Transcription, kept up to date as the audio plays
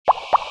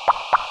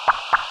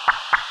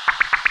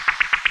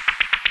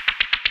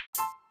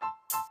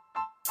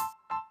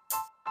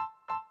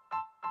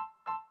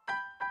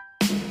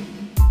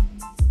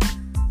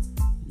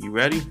You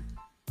ready?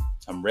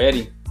 I'm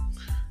ready.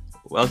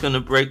 Welcome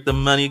to Break the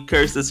Money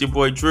Curse. It's your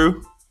boy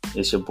Drew.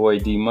 It's your boy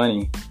D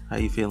Money. How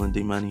you feeling,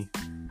 D Money?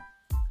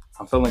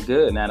 I'm feeling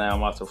good now that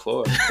I'm off the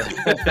floor.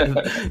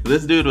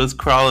 This dude was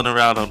crawling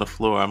around on the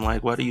floor. I'm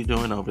like, what are you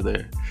doing over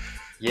there?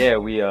 Yeah,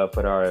 we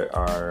put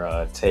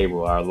our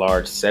table, our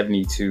large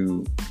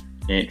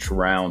 72-inch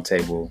round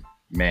table.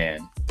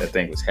 Man, that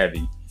thing was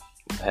heavy.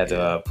 I had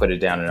to put it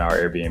down in our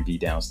Airbnb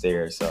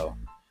downstairs. So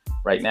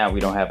right now we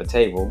don't have a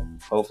table.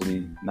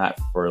 Hopefully not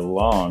for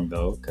long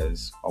though,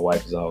 because my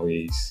wife is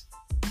always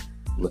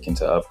looking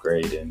to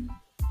upgrade and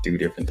do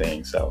different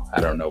things. So I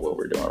don't know what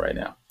we're doing right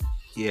now.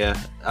 Yeah,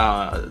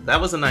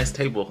 that was a nice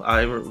table.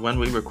 When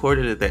we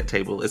recorded at that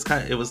table,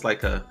 it was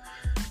like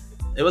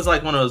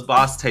one of those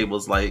boss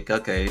tables, like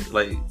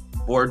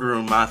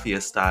boardroom mafia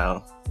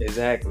style.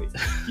 Exactly.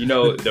 You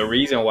know, the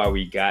reason why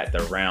we got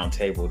the round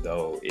table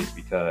though is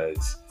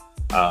because,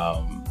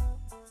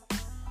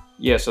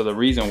 so the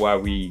reason why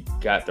we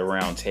got the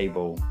round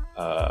table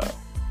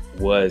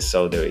was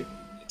to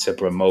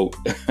promote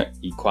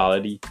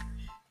equality,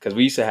 because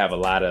we used to have a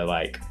lot of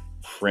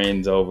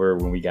friends over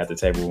when we got the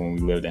table when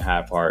we lived in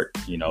Hyde Park,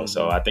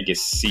 so I think it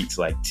seats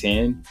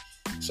 10.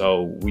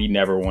 So we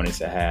never wanted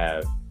to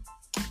have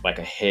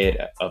a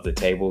head of the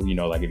table,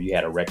 if you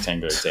had a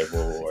rectangular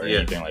table or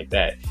anything like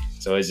that.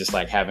 So it's just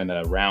having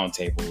a round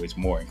table is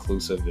more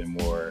inclusive and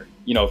more,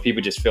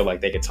 people just feel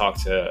like they could talk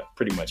to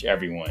pretty much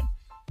everyone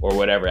or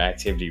whatever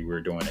activity we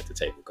were doing at the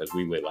table, because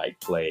we would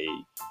play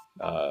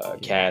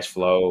cash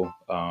flow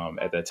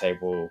at the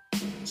table.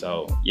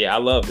 So yeah, I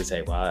love the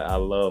table. I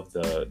love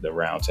the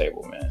round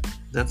table, man.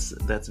 That's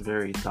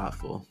very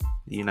thoughtful.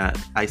 You're not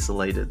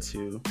isolated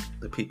to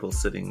the people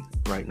sitting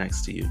right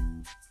next to you.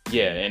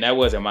 Yeah, and that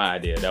wasn't my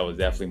idea. That was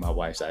definitely my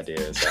wife's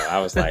idea. So I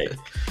was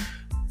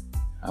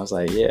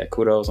like, yeah,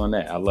 kudos on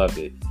that. I loved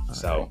it.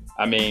 So,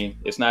 I mean,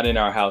 it's not in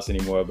our house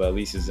anymore, but at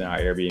least it's in our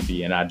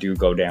Airbnb. And I do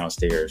go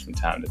downstairs from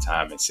time to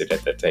time and sit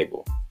at that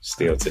table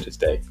still to this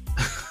day.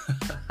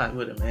 I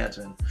would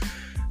imagine.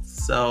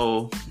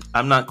 So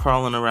I'm not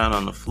crawling around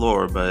on the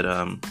floor, but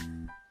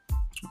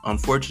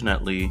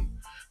unfortunately,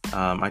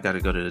 I got to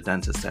go to the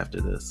dentist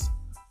after this.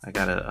 I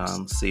got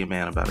to see a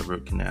man about a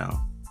root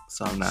canal.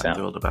 So I'm not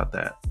thrilled about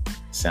that.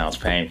 Sounds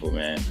painful,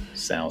 man.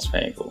 Sounds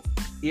painful.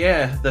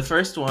 Yeah, the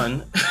first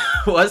one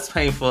was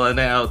painful, and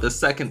now the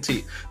second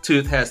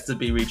tooth has to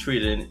be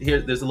retreated.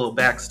 And there's a little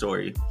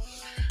backstory.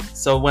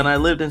 So when I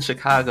lived in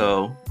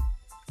Chicago,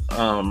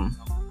 I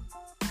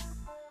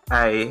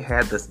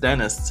had this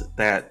dentist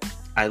that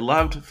I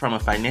loved from a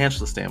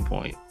financial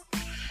standpoint,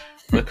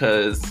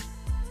 because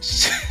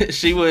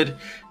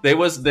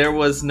there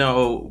was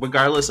no,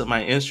 regardless of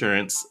my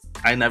insurance,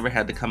 I never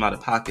had to come out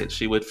of pocket.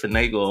 She would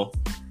finagle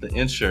the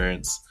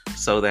insurance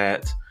so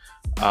that,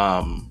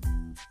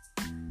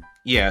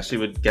 she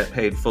would get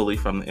paid fully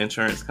from the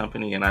insurance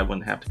company and I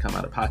wouldn't have to come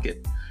out of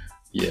pocket.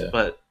 Yeah.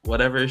 But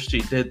whatever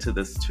she did to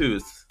this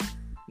tooth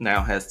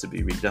now has to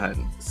be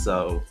redone.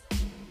 So,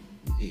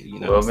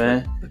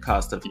 the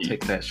cost of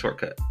taking that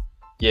shortcut.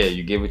 Yeah,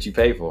 you get what you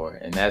pay for.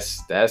 And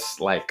that's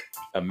like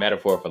a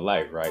metaphor for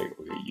life, right?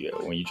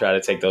 When you try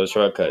to take those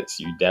shortcuts,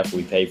 you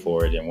definitely pay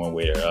for it in one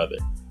way or other.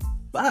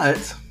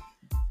 But,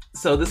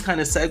 so this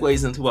kind of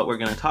segues into what we're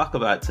going to talk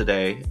about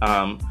today.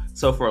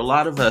 So for a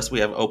lot of us, we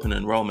have open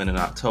enrollment in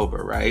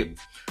October, right?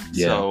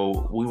 Yeah.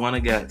 So we want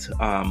to get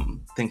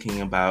thinking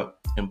about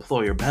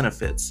employer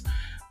benefits.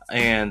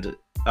 And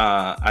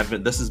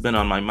this has been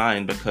on my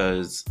mind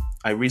because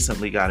I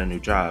recently got a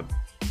new job.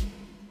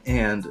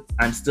 And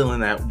I'm still in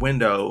that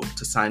window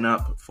to sign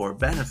up for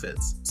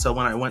benefits. So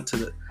when I went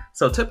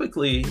so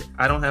typically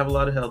I don't have a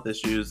lot of health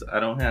issues. I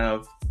don't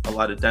have a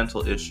lot of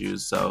dental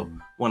issues. So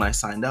when I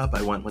signed up,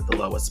 I went with the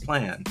lowest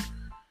plan.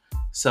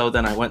 So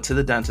then I went to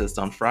the dentist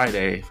on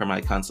Friday for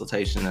my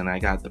consultation, and I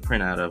got the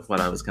printout of what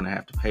I was going to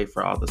have to pay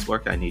for all this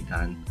work I need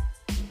done.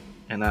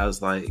 And I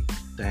was like,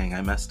 dang,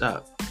 I messed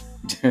up.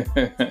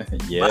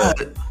 Yeah.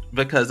 But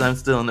because I'm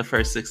still in the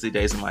first 60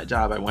 days of my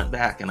job, I went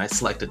back and I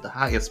selected the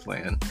highest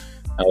plan.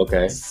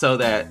 Okay. So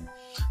that,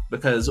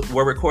 because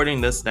we're recording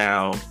this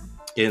now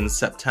in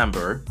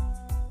September,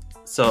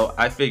 so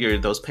I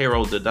figured those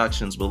payroll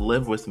deductions will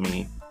live with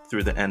me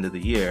through the end of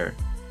the year.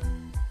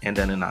 And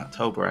then in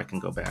October, I can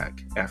go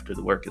back after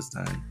the work is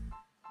done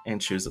and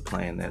choose a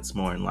plan that's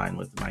more in line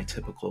with my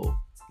typical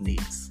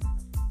needs.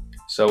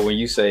 So when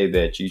you say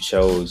that you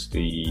chose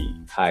the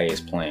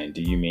highest plan,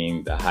 do you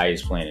mean the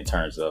highest plan in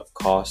terms of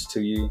cost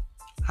to you?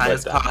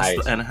 Highest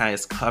cost and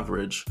highest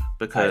coverage,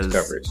 because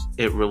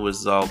it will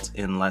result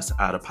in less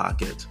out of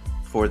pocket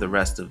for the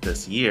rest of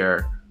this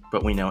year.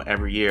 But we know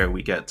every year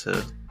we get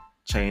to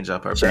change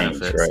up our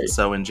benefits. Right.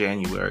 So in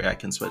January, I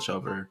can switch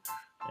over,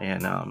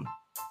 and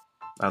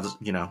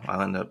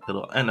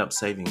it'll end up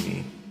saving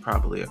me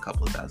probably a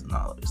couple of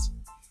 $1,000s.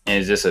 And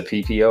is this a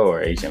PPO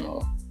or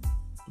HMO?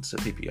 It's a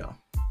PPO.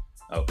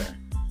 Okay.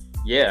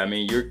 Yeah, I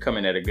mean, you're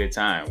coming at a good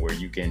time where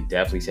you can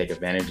definitely take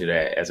advantage of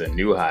that as a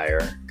new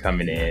hire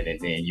coming in, and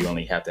then you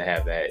only have to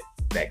have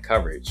that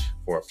coverage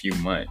for a few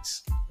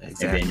months.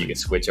 Exactly. And then you can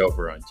switch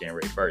over on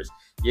January 1st.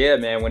 Yeah,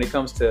 man, when it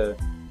comes to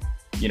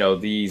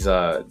these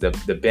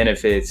the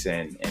benefits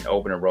and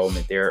open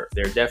enrollment, there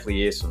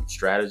definitely is some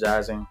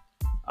strategizing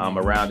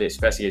around it,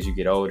 especially as you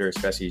get older,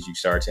 especially as you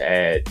start to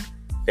add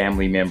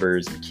family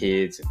members and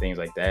kids and things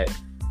like that.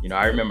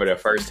 I remember the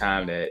first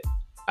time that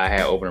I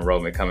had open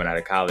enrollment coming out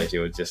of college, it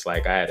was just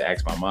like I had to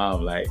ask my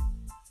mom, like,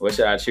 what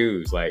should I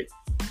choose? Like,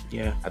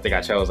 yeah, I think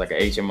I chose like an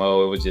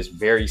HMO. It was just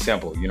very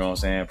simple. You know what I'm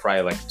saying?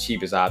 Probably like the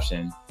cheapest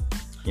option.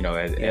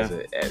 As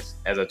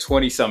a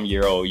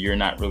 20-some-year-old, you're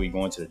not really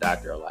going to the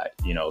doctor a lot.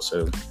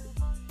 So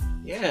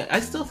yeah, I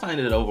still find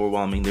it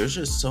overwhelming. There's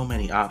just so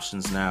many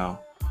options now.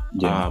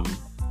 Yeah.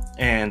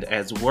 And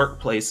as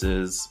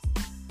workplaces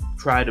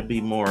try to be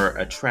more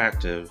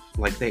attractive,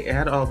 like they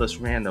add all this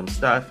random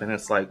stuff, and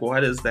it's like,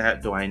 what is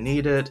that? Do I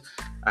need it?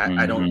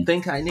 I don't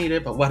think I need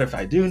it, but what if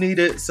I do need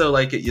it? So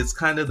like it's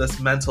kind of this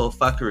mental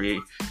fuckery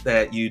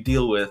that you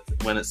deal with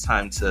when it's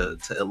time to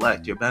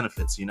elect your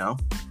benefits,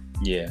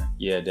 Yeah,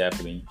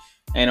 definitely.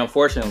 And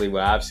unfortunately,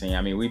 what I've seen,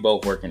 I mean, we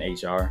both work in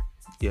HR,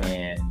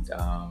 and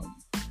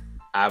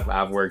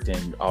I've worked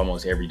in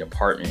almost every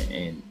department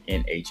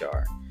in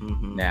HR.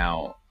 Mm-hmm.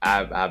 Now,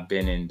 I've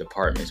been in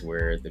departments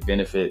where the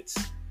benefits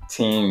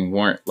team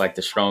weren't like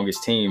the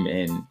strongest team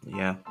in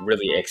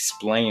really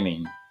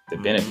explaining the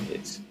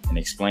benefits and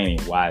explaining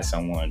why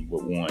someone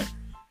would want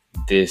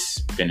this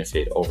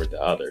benefit over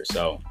the other.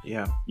 So,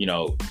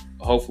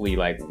 hopefully,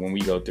 like when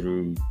we go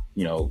through,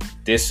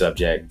 this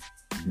subject,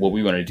 what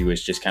we want to do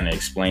is just kind of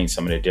explain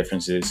some of the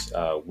differences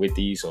with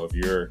these. So if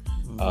you're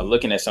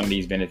looking at some of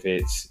these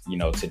benefits,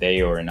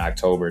 today or in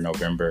October,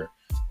 November,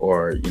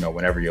 or,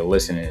 whenever you're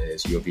listening to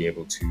this, you'll be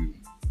able to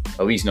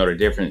at least know the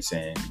difference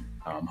and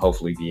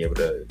hopefully be able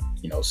to,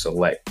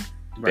 select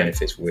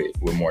benefits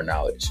with more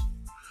knowledge.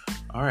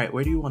 All right.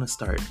 Where do you want to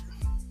start?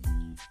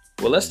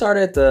 Well, let's start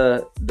at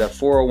the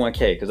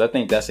 401k, because I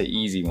think that's an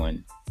easy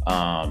one.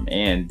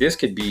 And this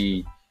could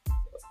be,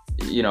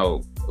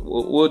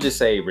 we'll just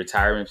say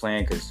retirement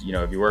plan, because,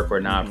 if you work for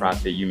a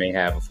nonprofit, you may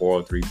have a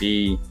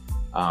 403b.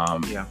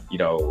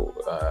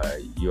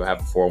 You'll have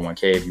a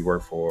 401k if you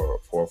work for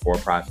a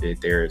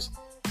for-profit. There's,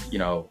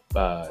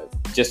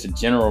 just a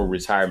general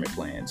retirement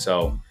plan.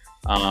 So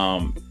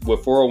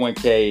with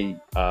 401k,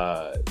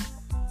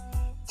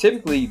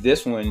 typically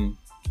this one,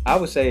 I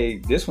would say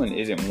this one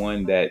isn't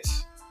one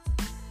that's,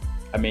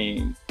 I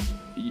mean,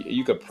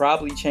 you could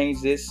probably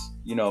change this,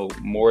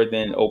 more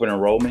than open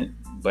enrollment,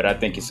 but I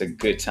think it's a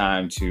good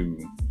time to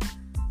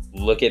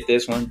look at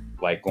this one,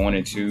 like going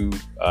into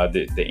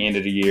the end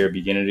of the year,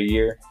 beginning of the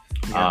year.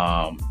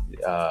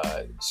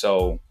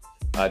 So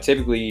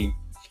typically,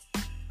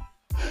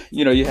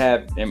 you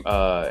have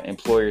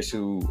employers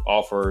who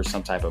offer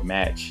some type of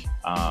match,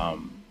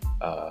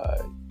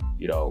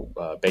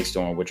 based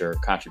on what your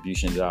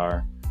contributions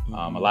are.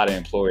 A lot of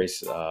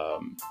employers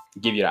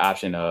give you the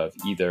option of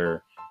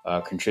either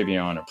contributing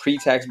on a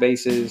pre-tax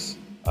basis,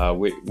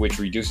 which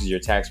reduces your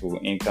taxable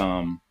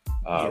income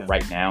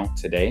right now,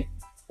 today,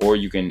 or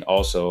you can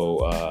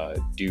also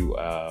do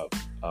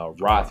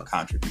Roth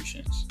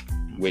contributions,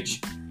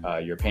 which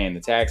you're paying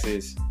the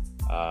taxes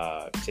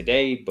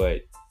today,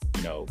 but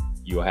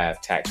you'll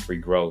have tax-free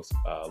growth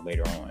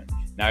later on.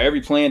 Now,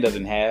 every plan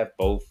doesn't have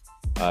both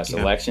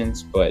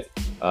selections, but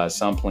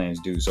some plans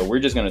do. So we're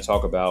just going to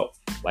talk about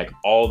like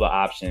all the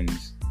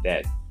options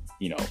that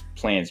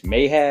plans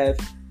may have.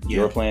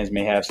 Your plans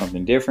may have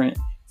something different,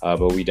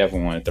 but we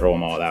definitely want to throw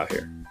them all out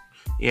here.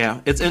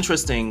 Yeah, it's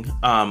interesting.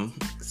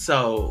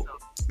 So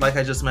like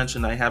I just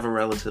mentioned, I have a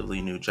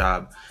relatively new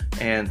job,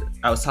 and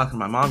I was talking to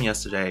my mom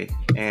yesterday,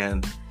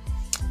 and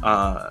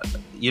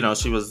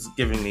she was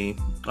giving me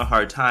a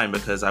hard time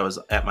because I was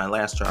at my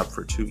last job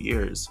for 2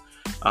 years.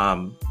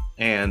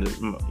 And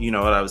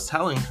what I was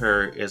telling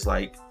her is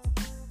like,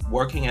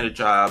 working at a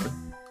job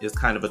is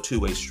kind of a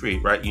two-way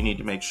street, right? You need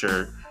to make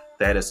sure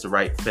that it's the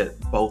right fit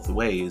both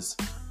ways.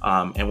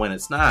 And when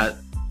it's not,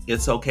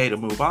 it's okay to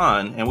move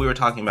on. And we were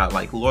talking about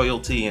like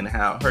loyalty and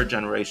how her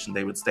generation,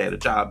 they would stay at a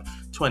job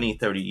 20,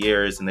 30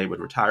 years and they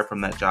would retire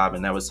from that job.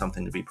 And that was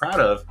something to be proud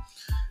of.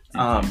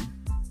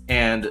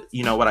 And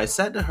what I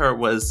said to her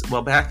was,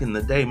 well, back in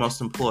the day,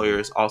 most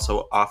employers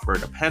also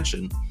offered a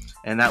pension.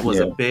 And that was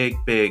a big,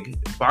 big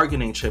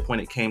bargaining chip when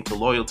it came to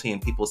loyalty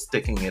and people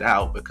sticking it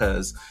out,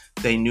 because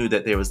they knew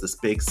that there was this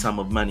big sum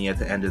of money at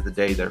the end of the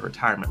day that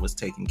retirement was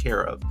taken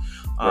care of.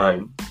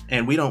 Right.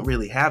 And we don't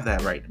really have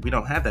that, right? We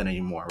don't have that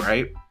anymore,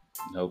 right?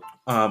 Nope.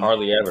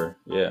 Hardly ever.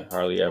 Yeah,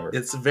 hardly ever.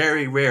 It's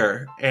very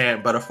rare.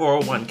 But a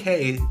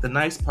 401k, the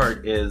nice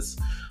part is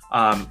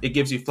it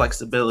gives you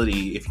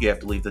flexibility if you have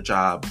to leave the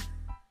job.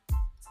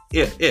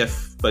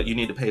 But you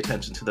need to pay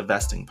attention to the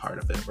vesting part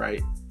of it,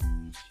 right?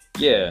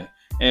 Yeah.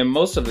 And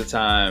most of the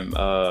time,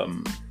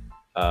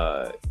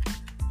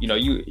 you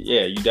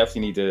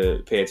definitely need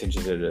to pay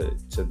attention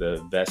to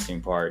the vesting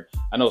part.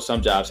 I know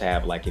some jobs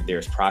have, like, if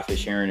there's profit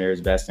sharing,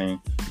 there's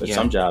vesting, but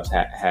some jobs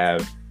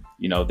have,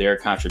 their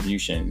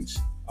contributions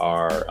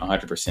are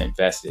 100%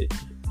 vested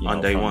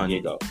on day one.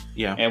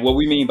 Yeah. And what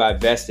we mean by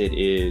vested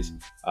is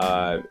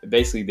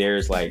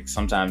basically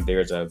sometimes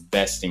there's a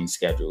vesting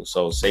schedule.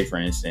 So say, for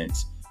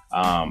instance,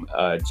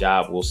 a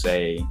job will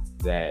say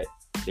that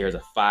there's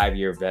a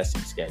 5-year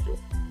vesting schedule,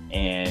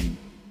 and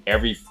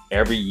every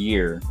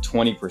year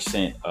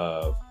 20%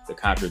 of the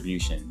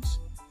contributions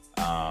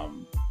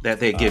that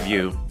they give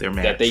you, their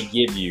match, that they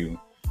give you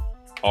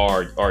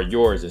are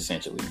yours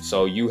essentially.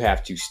 So you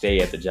have to stay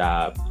at the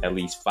job at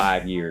least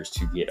 5 years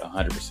to get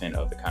 100%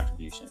 of the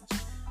contributions.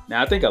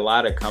 Now, I think a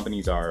lot of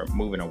companies are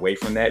moving away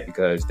from that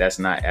because that's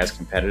not as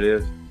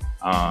competitive,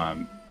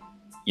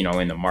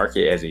 in the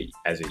market as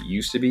it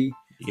used to be.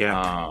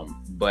 Yeah.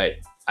 But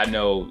I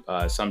know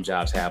some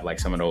jobs have like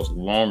some of those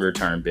longer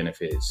term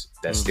benefits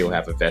that still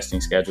have a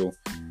vesting schedule.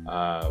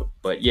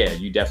 But yeah,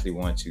 you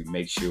definitely want to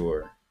make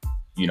sure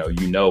you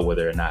know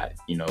whether or not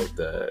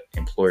the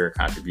employer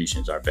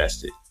contributions are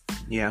vested.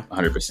 Yeah,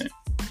 100%.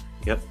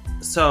 Yep.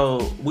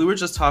 So we were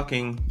just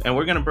talking, and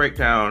we're going to break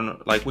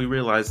down, like, we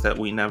realized that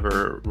we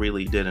never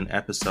really did an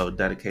episode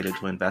dedicated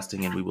to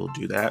investing, and we will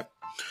do that.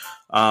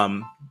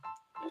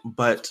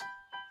 But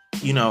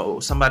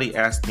somebody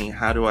asked me,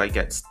 how do I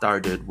get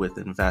started with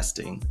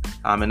investing?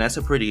 And that's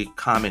a pretty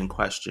common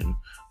question.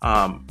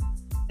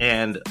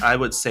 And I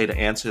would say, to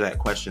answer that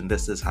question,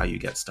 this is how you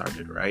get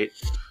started, right?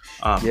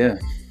 Yeah.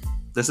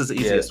 This is the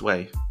easiest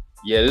way.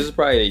 Yeah, this is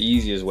probably the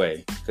easiest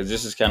way because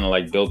this is kind of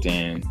like built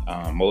in.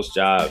 Most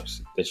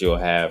jobs that you'll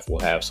have will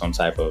have some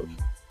type of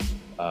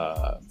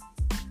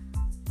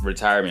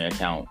retirement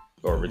account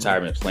or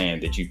retirement plan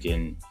that you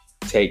can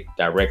take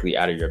directly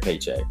out of your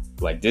paycheck.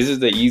 Like, this is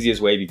the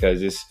easiest way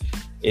because it's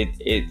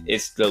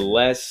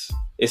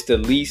the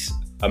least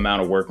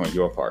amount of work on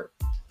your part.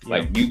 Yeah.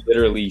 Like, you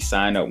literally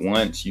sign up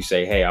once, you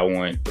say, hey, I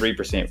want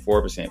 3%,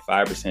 4%,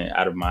 5%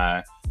 out of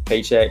my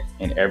paycheck,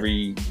 and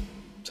every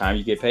time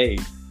you get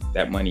paid,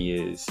 that money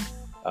is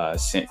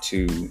sent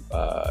to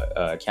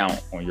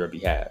account on your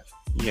behalf.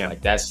 Yeah,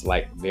 like that's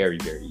like very,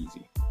 very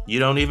easy. You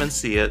don't even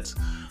see it.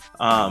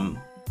 I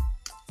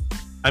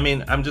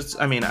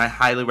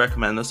highly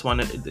recommend this one.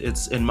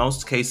 It's in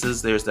most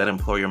cases there's that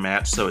employer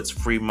match, so it's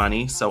free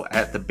money. So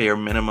at the bare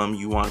minimum,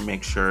 you want to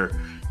make sure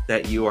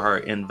that you are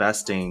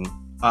investing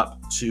up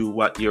to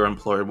what your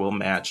employer will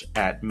match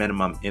at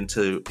minimum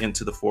into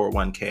the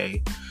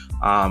 401k.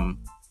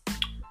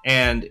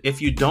 And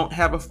if you don't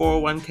have a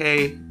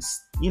 401k,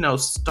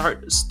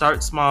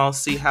 start small,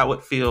 see how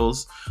it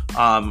feels.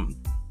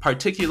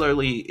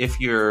 Particularly if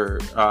you're,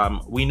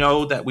 we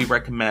know that we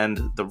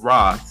recommend the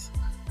Roth.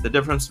 The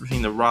difference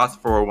between the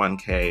Roth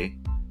 401k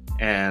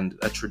and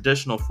a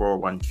traditional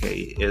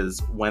 401k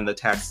is when the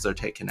taxes are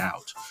taken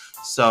out.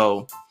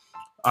 So,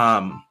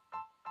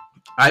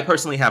 I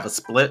personally have a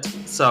split.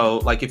 So,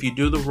 like, if you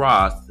do the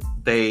Roth,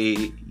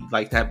 they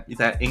like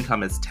that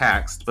income is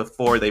taxed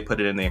before they put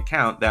it in the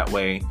account. That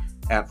way,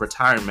 at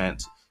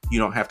retirement, you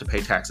don't have to pay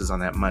taxes on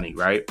that money,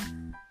 right?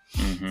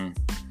 Mm-hmm.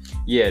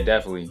 Yeah,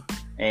 definitely.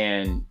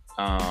 And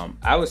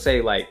I would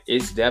say, like,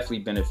 it's definitely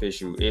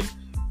beneficial if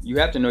you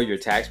have to know your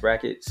tax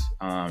brackets,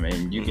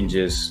 and you can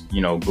just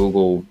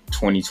Google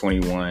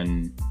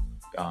 2021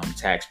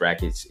 tax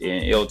brackets,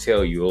 and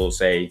it'll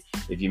say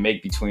if you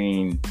make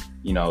between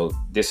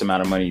this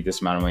amount of money,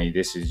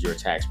 this is your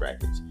tax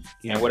brackets.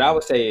 Yeah. And what I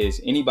would say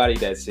is anybody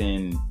that's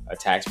in a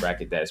tax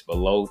bracket that's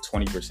below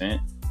 20%,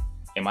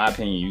 in my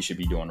opinion, you should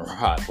be doing the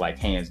Roth, like,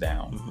 hands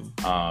down.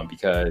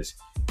 Because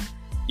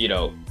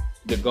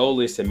the goal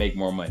is to make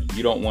more money.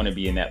 You don't want to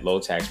be in that low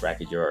tax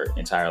bracket your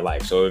entire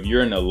life. So if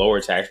you're in a lower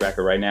tax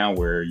bracket right now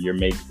where you're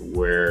making,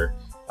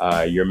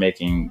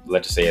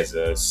 let's just say as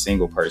a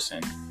single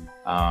person,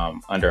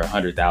 under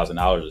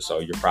 $100,000 or so,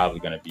 you're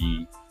probably going to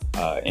be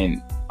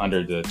in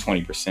under the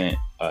 20%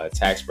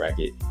 tax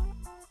bracket.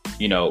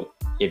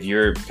 If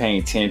you're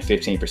paying 10,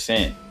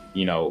 15%,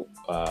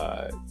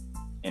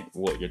 and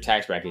your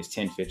tax bracket is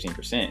 10,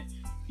 15%,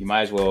 you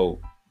might as well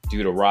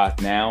do the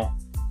Roth now.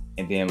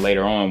 And then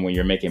later on, when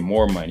you're making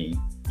more money,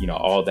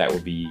 all that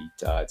would be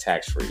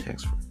tax-free.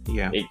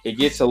 Yeah. It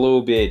gets a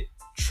little bit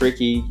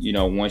tricky,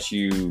 once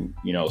you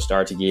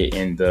start to get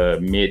in the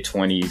mid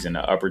 20s and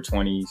the upper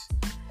 20s,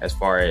 as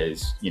far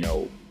as,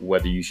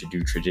 whether you should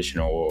do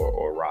traditional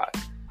or Roth.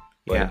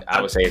 But yeah,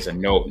 I would say it's a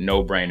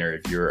no-brainer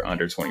if you're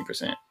under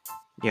 20%.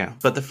 Yeah.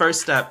 But the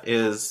first step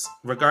is,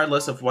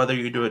 regardless of whether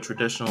you do a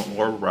traditional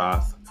or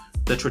Roth,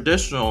 the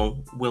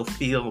traditional will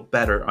feel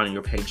better on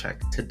your paycheck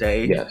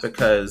today. Yes.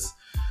 because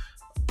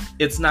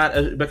it's not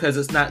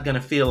going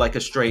to feel like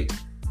a straight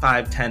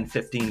 5, 10,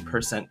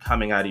 15%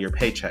 coming out of your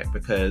paycheck,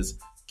 because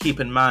keep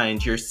in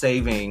mind, you're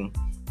saving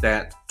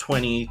that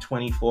 20,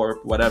 24,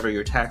 whatever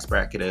your tax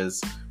bracket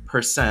is,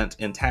 %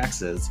 in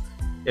taxes.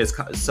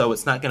 So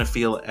it's not going to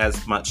feel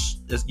as much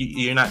as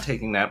you're not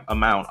taking that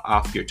amount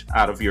off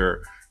out of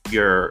your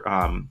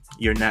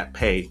net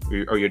pay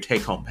or your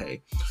take home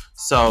pay.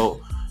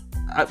 So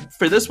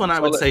for this one, I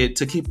would say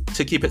to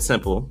keep it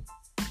simple.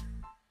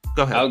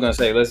 Go ahead. I was gonna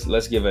say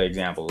let's give an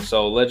example.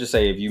 So let's just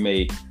say if you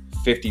made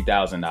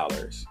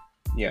 $50,000,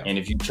 yeah, and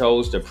if you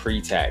chose the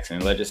pre-tax,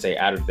 and let's just say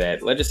out of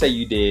that, let's just say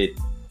you did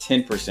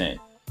 10%,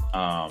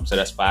 so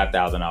that's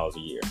 $5,000 a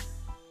year.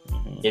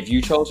 Mm-hmm. If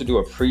you chose to do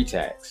a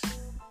pre-tax,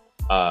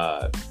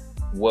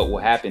 what will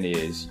happen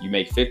is you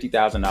make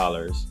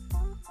 $50,000,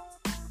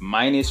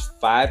 minus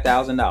 $5,000,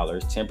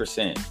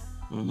 10%,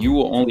 you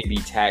will only be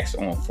taxed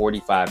on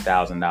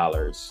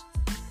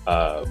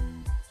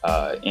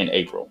 $45,000 in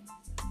April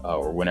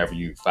or whenever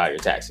you file your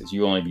taxes.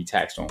 You only be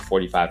taxed on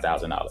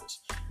 $45,000.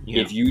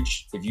 Yeah. If you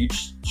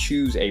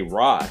choose a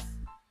Roth,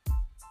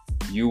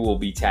 you will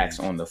be taxed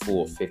on the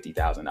full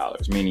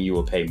 $50,000, meaning you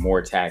will pay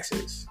more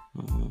taxes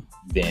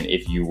than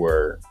if you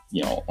were,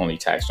 only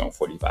taxed on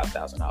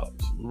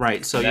 $45,000.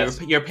 Right. So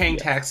you're paying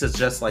taxes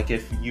just like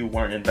if you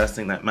weren't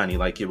investing that money,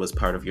 like it was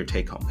part of your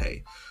take-home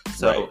pay.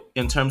 So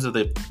in terms of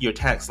your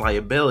tax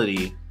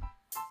liability,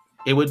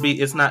 it would be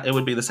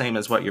the same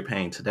as what you're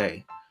paying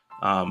today.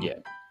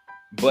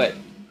 But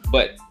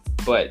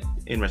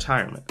in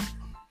retirement.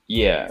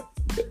 Yeah.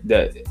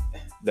 The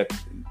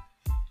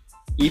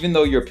even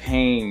though you're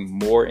paying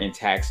more in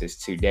taxes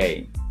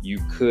today, you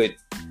could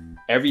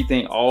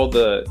all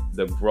the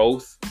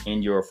growth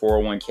in your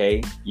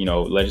 401k,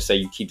 let's just say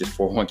you keep this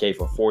 401k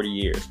for 40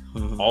 years,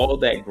 all of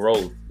that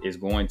growth is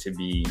going to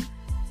be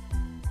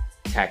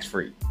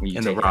tax-free when you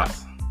take it out.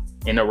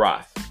 In the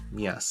Roth.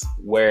 Yes.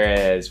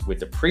 Whereas with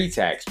the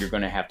pre-tax, you're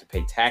going to have to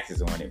pay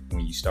taxes on it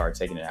when you start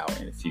taking it out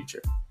in the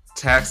future.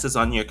 Taxes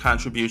on your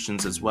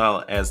contributions as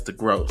well as the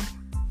growth.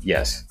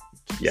 Yes.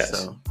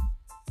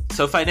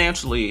 So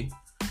financially,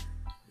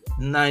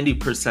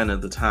 90%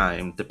 of the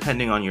time,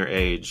 depending on your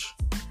age,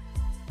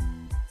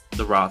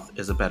 the Roth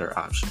is a better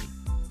option.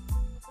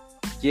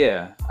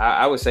 Yeah,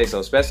 I would say so.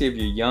 Especially if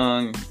you're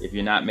young, if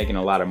you're not making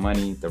a lot of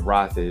money, the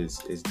Roth is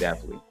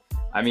definitely.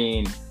 I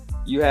mean,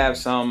 you have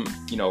some,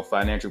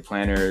 financial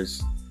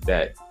planners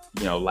that,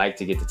 like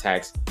to get the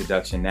tax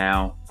deduction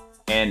now.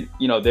 And,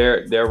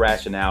 their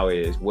rationale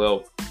is,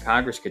 well,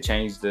 Congress could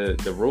change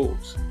the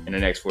rules in the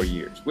next 4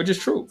 years, which is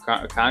true.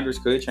 Congress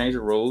could change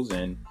the rules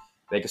and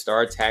they could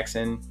start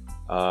taxing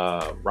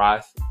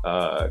Roth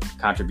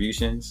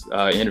contributions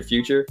in the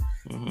future.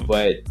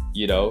 But,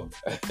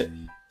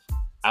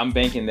 I'm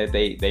banking that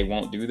they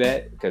won't do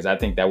that because I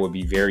think that would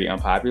be very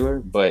unpopular,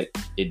 but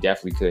it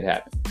definitely could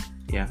happen.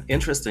 Yeah.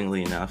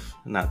 Interestingly enough,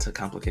 not to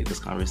complicate this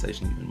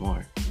conversation even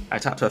more, I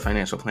talked to a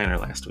financial planner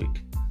last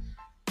week.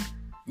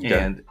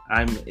 Okay.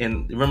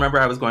 And remember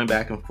I was going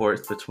back and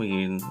forth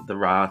between the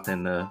Roth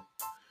and the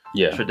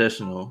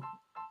traditional,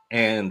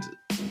 and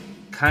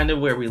kind of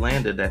where we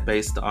landed that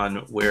based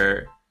on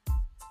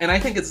and I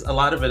think a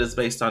lot of it is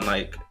based on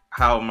like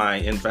how my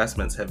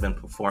investments have been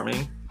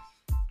performing.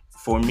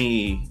 For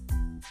me,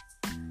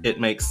 it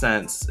makes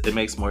sense. It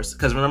makes more sense.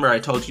 Because remember I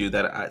told you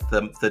that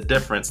the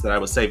difference that I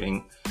was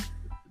saving,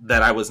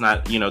 that I was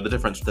not, the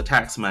difference with the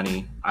tax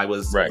money, I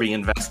was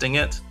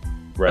reinvesting it.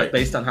 Right. But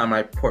based on how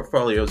my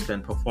portfolio has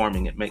been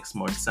performing, it makes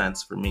more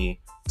sense for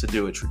me to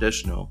do a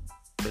traditional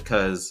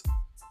because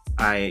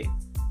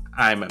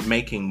I'm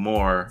making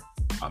more.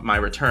 My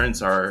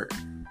returns are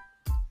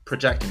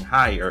projecting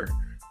higher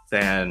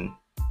than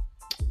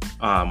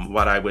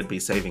what I would be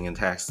saving in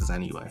taxes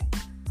anyway.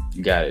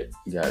 Got it.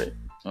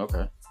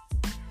 Okay.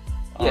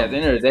 Yeah, at the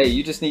end of the day,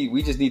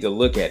 we just need to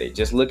look at it.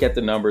 Just look at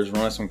the numbers,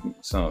 run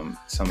some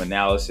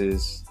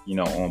analysis,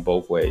 on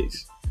both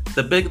ways.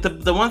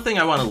 The one thing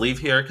I want to leave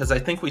here, because I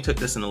think we took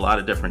this in a lot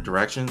of different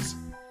directions.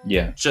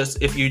 Yeah.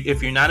 Just if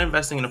you're not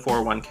investing in a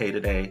 401k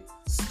today,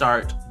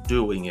 start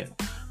doing it.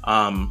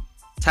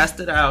 Test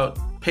it out.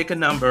 Pick a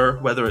number,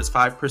 whether it's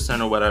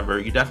 5% or whatever.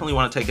 You definitely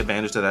want to take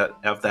advantage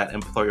of that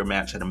employer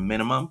match at a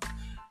minimum.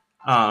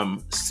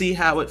 See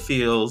how it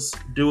feels.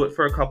 Do it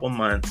for a couple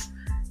months,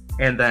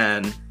 and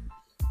then,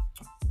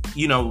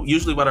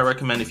 usually what I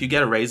recommend, if you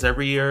get a raise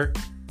every year,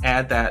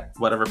 add that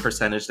whatever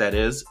percentage that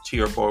is to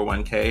your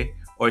 401k,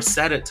 or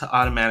set it to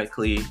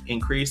automatically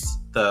increase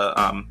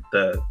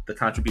the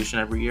contribution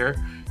every year.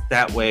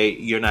 That way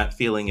you're not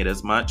feeling it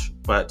as much,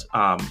 but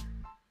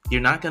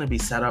you're not going to be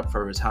set up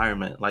for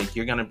retirement. Like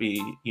you're going to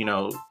be,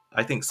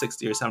 I think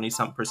 60 or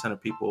 70%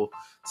 of people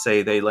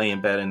say they lay in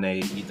bed and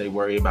they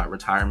worry about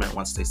retirement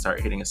once they start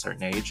hitting a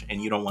certain age,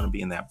 and you don't want to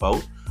be in that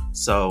boat.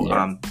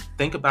 So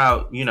think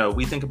about,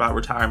 we think about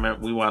retirement.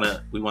 We want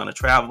to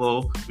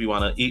travel. We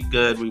want to eat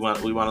good. We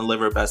want to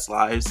live our best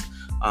lives.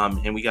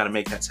 And we got to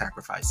make that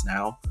sacrifice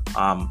now.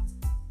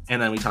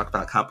 And then we talk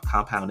about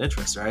compound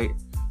interest, right?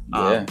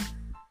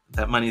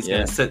 That money is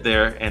going to sit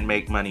there and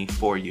make money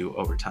for you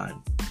over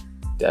time.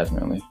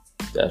 Definitely.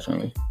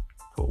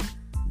 Cool.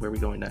 Where are we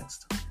going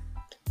next?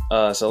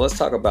 So let's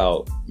talk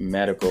about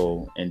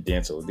medical and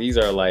dental. These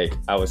are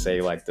I would say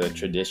the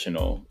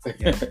traditional,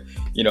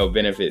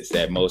 benefits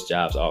that most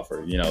jobs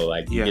offer. You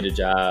get a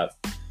job,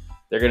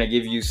 they're going to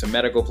give you some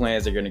medical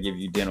plans. They're going to give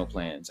you dental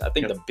plans. I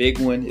think the big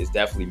one is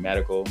definitely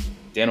medical.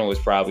 Dental is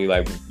probably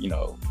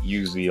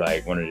usually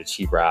one of the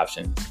cheaper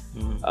options.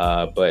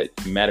 But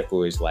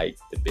medical is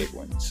the big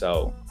one.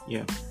 So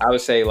I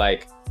would say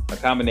a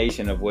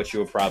combination of what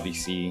you'll probably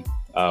see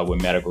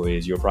with medical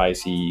is you'll probably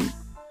see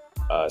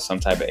some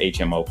type of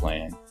HMO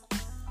plan.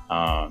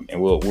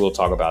 And we'll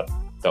talk about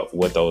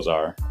what those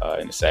are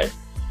in a sec.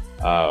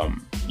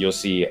 You'll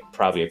see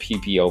probably a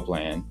PPO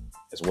plan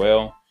as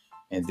well.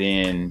 And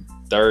then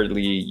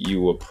thirdly,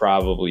 you will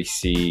probably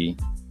see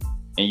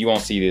and you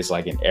won't see this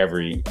like in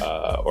every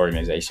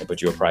organization,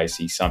 but you'll probably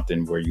see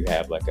something where you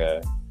have like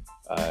a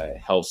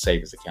health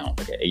savings account,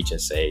 like a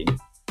HSA,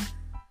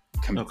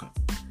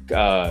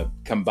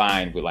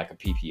 combined with like a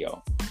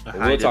PPO.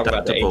 We'll talk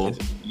about the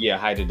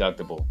high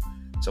deductible.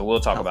 So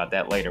we'll talk about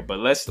that later. But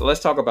let's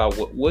talk about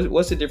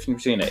what's the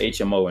difference between an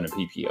HMO and a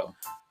PPO.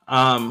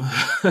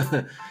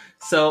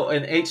 So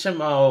an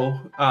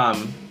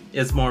HMO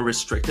is more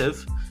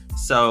restrictive.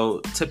 So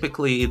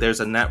typically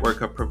there's a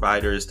network of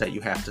providers that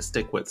you have to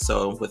stick with.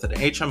 So with an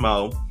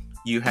HMO,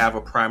 you have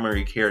a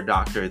primary care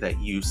doctor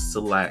that you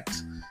select,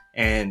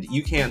 and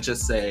you can't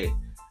just say,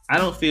 I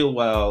don't feel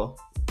well,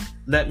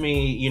 let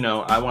me,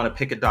 I want to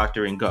pick a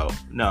doctor and go.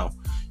 No.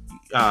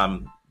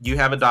 You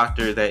have a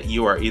doctor that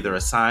you are either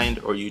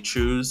assigned or you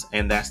choose,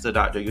 and that's the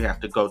doctor you have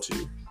to go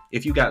to.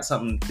 If you got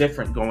something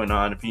different going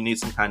on, if you need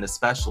some kind of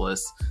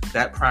specialist,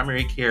 that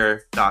primary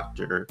care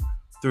doctor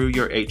through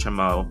your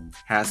HMO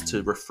has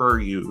to refer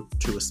you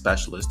to a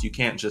specialist. You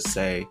can't just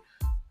say,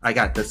 I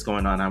got this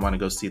going on, I want to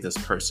go see this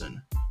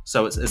person.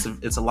 So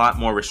it's a lot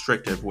more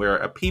restrictive, where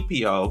a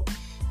PPO,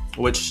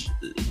 which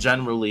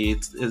generally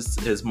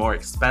is more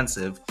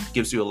expensive,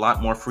 gives you a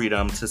lot more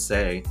freedom to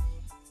say,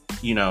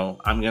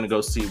 I'm going to go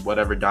see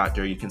whatever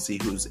doctor. You can see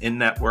who's in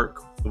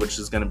network, which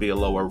is going to be a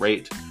lower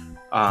rate.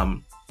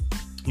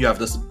 You have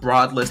this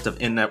broad list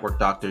of in-network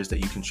doctors that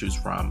you can choose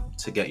from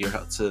to get your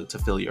health to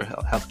fill your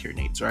healthcare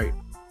needs, right?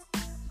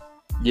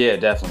 Yeah,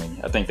 definitely.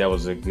 I think that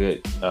was a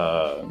good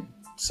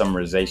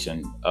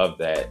summarization of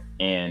that.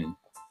 And,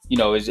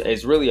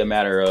 it's really a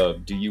matter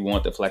of, do you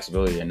want the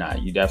flexibility or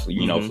not? You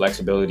definitely,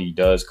 flexibility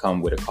does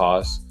come with a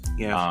cost.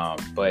 Yeah.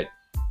 But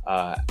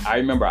I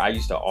remember I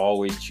used to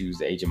always choose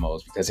the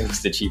HMOs because it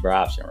was the cheaper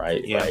option,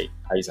 right? Yeah. Like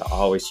I used to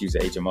always choose the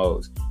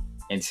HMOs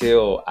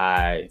until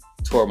I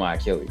tore my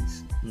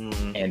Achilles.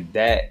 Mm-hmm. And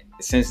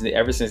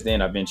ever since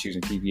then, I've been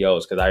choosing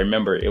PPOs because I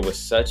remember it was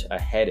such a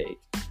headache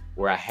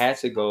where I had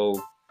to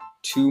go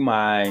to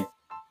my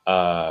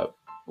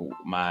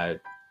my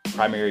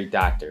primary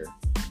doctor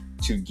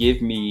to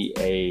give me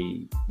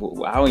I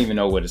don't even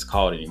know what it's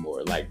called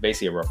anymore, like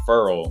basically a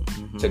referral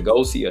to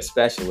go see a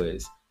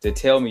specialist to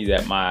tell me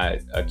that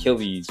my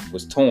Achilles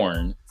was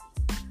torn.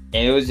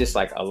 And it was just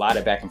like a lot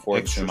of back and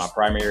forth between my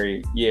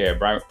primary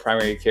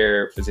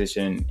care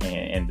physician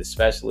and the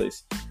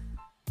specialist.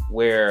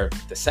 Where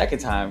the second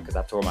time, because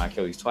I tore my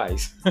Achilles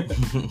twice,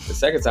 the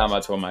second time I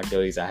tore my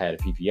Achilles, I had a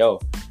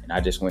PPO, and I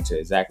just went to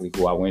exactly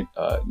who I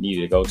needed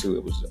to go to.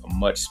 It was a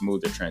much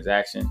smoother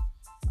transaction.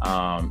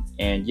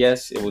 And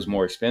yes, it was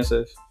more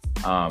expensive,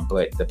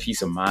 but the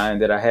peace of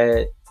mind that I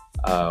had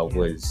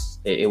was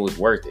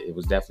worth it. It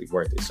was definitely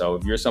worth it. So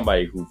if you're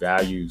somebody who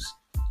values,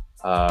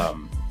 I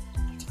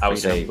would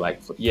say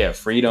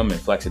freedom and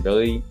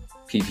flexibility,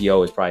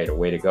 PPO is probably the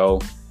way to go.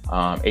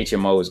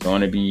 HMO is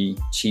going to be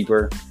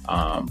cheaper,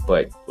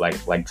 but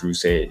like Drew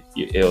said,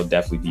 it'll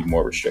definitely be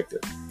more restrictive.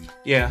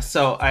 Yeah,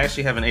 so I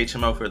actually have an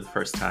HMO for the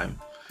first time.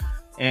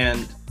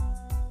 And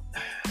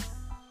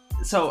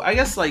so I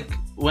guess like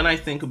when I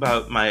think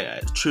about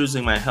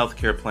choosing my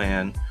healthcare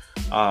plan,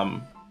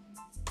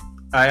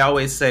 I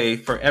always say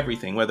for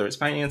everything, whether it's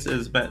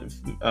finances,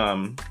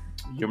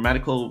 your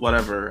medical,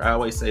 whatever, I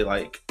always say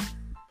like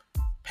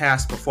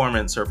past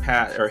performance or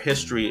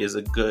history is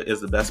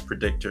the best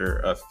predictor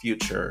of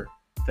future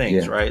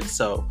things, right?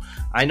 So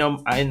I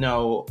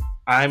know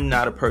I'm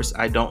not a person,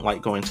 I don't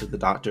like going to the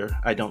doctor.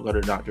 I don't go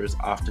to the doctor as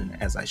often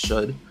as I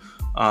should.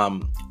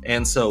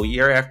 And so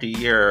year after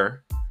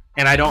year,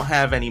 and I don't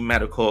have any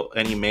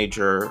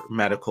major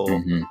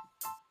medical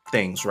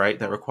things, right,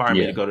 that require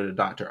me to go to the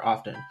doctor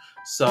often.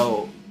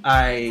 So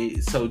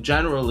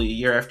generally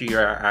year after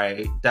year,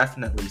 I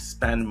definitely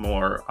spend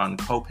more on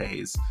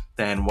copays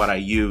than what I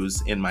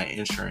use in my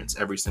insurance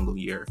every single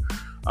year.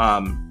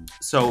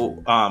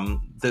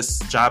 This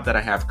job that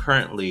I have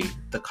currently,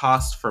 the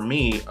cost for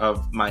me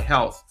of my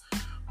health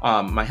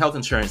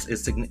insurance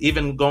is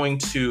even going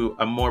to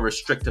a more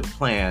restrictive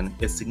plan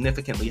is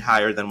significantly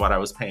higher than what I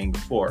was paying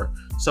before.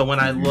 So when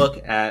I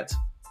look at,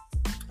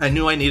 I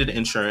knew I needed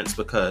insurance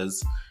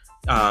because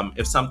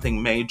if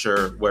something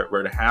major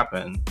were to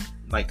happen,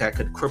 like that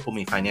could cripple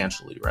me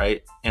financially,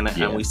 right? And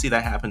we see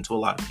that happen to a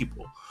lot of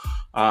people.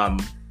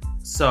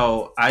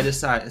 So I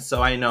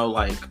know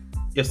like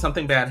if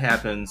something bad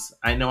happens,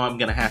 I know I'm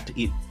going to have to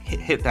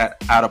hit that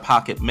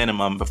out-of-pocket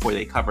minimum before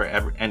they cover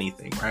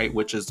anything, right?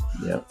 Which is,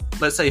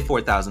 let's say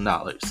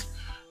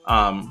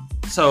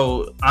 $4,000.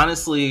 So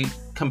honestly,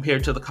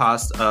 compared to the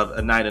cost of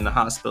a night in the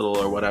hospital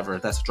or whatever,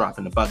 that's a drop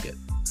in the bucket.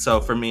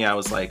 So for me, I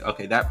was like,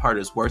 okay, that part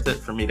is worth it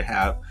for me to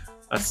have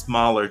a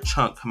smaller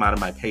chunk come out of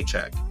my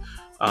paycheck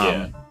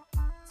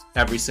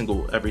every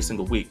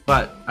single week.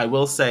 But I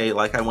will say,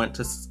 like, I went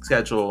to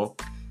schedule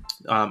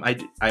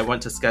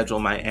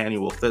my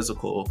annual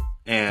physical,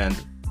 and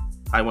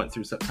I went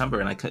through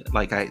September, and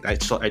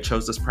I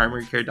chose this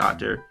primary care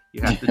doctor.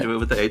 You have to do it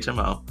with the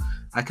HMO.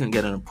 I couldn't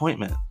get an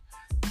appointment,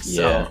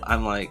 so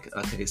I'm like,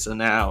 okay, so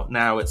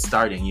now it's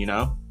starting.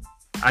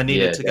 I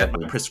needed to get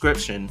my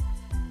prescription.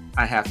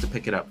 I have to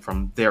pick it up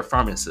from their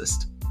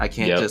pharmacist. I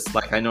can't just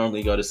like I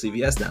normally go to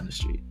CVS down the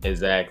street.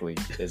 Exactly.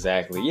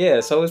 Yeah.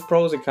 So it's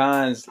pros and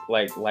cons,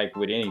 like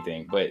with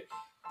anything. But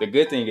the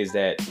good thing is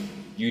that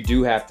you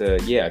do have to,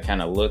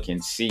 kind of look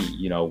and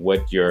see,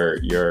 what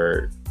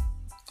your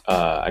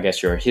I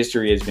guess your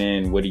history has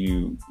been. What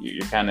you're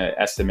kind of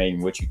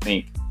estimating what you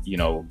think,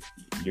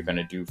 you're going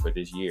to do for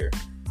this year.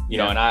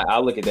 And I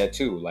look at that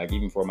too, like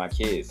even for my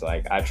kids,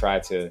 like I try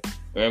to,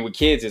 with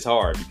kids it's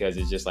hard because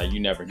it's just like, you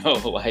never know,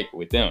 like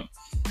with them.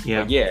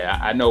 Yeah.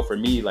 But I know for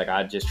me, like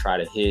I just try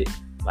to hit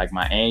like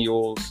my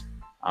annuals.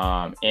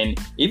 And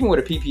even with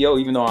a PPO,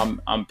 even though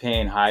I'm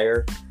paying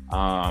higher,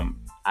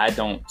 I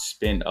don't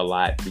spend a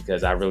lot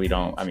because I really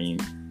don't. I mean,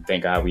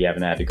 thank God we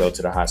haven't had to go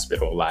to the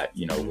hospital a lot,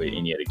 with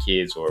any of the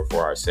kids or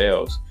for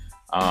ourselves.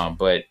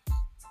 But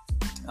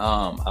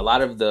a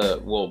lot of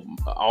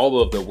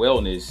all of the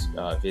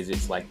wellness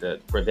visits, like the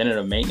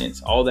preventative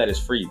maintenance, all that is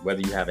free,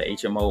 whether you have an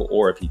HMO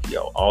or a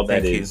PPO. All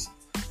that is.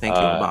 Thank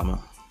you, Obama.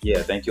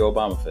 Yeah, thank you,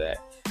 Obama, for that.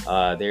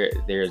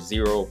 There's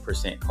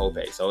 0%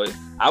 copay. So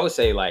I would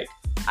say, like,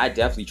 I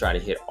definitely try to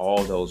hit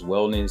all those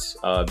wellness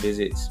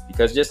visits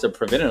because just the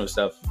preventative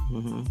stuff,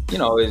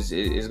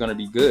 is going to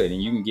be good,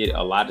 and you can get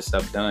a lot of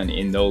stuff done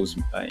in those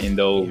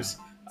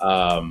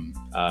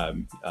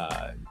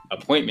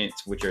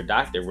appointments with your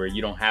doctor, where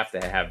you don't have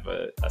to have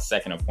a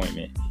second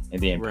appointment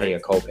and then pay a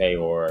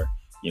copay or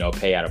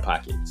pay out of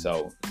pocket.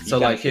 So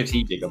like if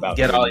you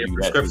get all your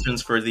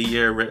prescriptions for the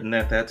year written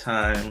at that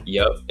time.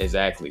 Yep,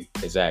 exactly.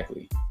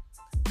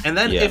 And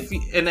then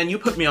then you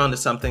put me on to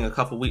something a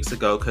couple weeks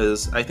ago,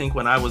 because I think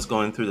when I was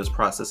going through this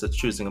process of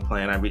choosing a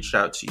plan, I reached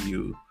out to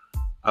you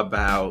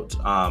about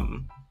I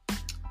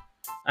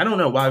don't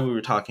know why we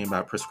were talking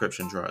about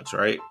prescription drugs,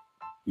 right?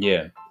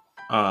 Yeah.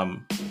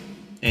 And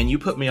you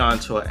put me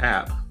onto an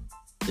app.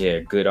 Yeah,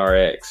 Good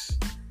RX.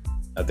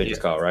 I think it's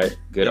called, right?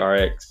 Good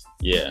RX.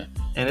 Yeah.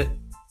 And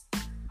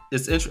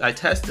it's interesting. I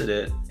tested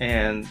it,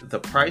 and the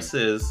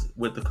prices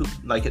with the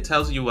like it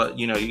tells you what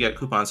you get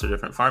coupons to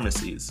different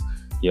pharmacies.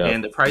 Yeah.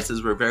 And the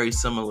prices were very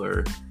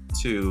similar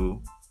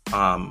to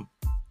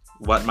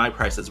what my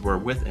prices were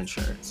with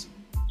insurance.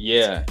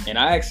 Yeah, and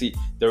I actually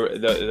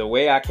the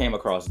way I came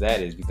across that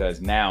is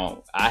because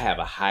now I have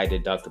a high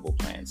deductible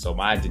plan, so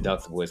my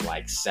deductible is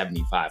like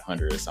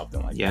 $7,500 or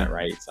something like that,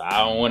 right? So I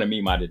don't want to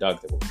meet my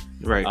deductible,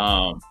 right?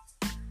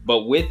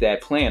 But with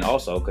that plan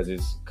also, because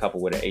it's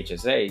coupled with an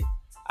HSA,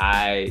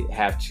 I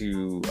have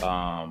to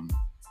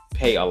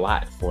pay a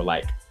lot for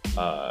like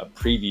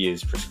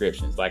previous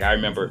prescriptions. Like I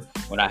remember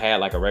when I had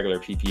like a regular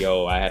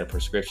PPO, I had a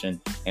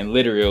prescription, and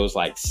literally it was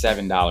like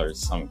 $7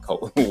 some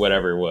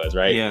whatever it was,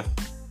 right? Yeah.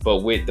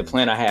 But with the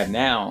plan I have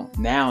now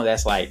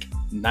that's like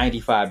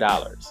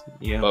 $95.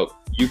 Yeah. But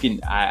you can,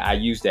 I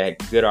use that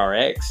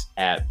GoodRx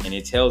app, and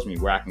it tells me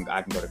where I can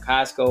go to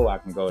Costco, I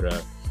can go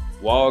to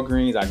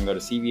Walgreens, I can go to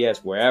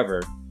CVS,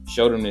 wherever,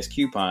 show them this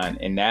coupon,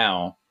 and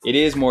now it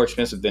is more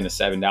expensive than the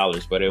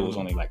 $7, but it was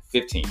only like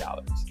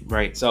 $15.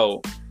 Right.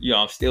 So,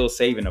 I'm still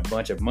saving a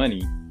bunch of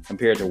money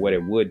compared to what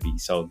it would be.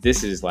 So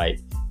this is like,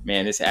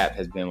 man, this app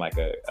has been like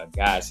a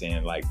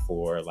godsend, like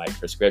for like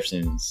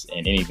prescriptions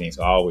and anything.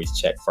 So I always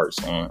check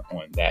first on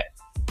that.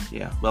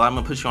 Yeah. Well, I'm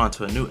gonna put you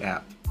onto a new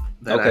app.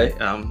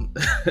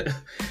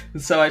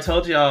 So I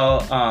told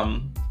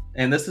y'all,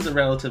 and this is a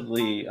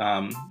relatively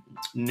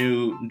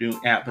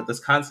new app, but this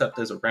concept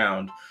is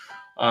around,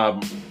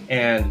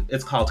 and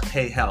it's called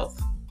K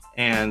Health,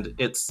 and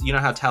it's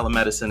how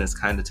telemedicine is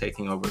kind of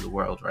taking over the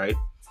world, right?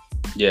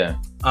 Yeah.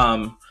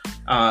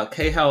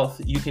 K Health,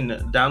 you can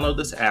download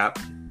this app.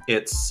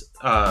 It's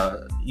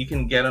you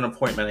can get an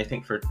appointment, I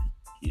think, for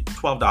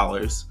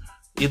 $12,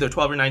 either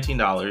 $12 or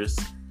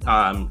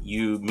 $19.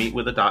 You meet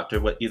with a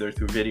doctor, either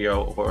through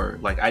video or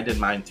like I did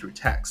mine through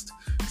text.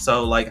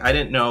 So like I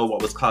didn't know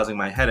what was causing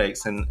my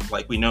headaches, and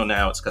like we know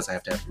now it's because I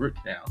have to have a root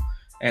canal.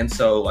 And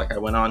so like I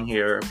went on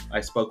here, I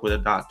spoke with a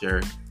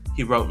doctor,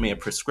 he wrote me a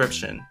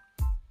prescription.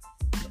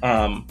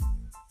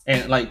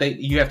 And like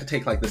you have to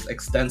take like this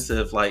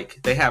extensive, like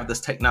they have this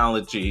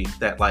technology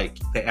that like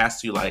they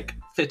ask you like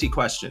 50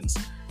 questions,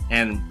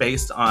 and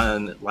based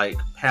on like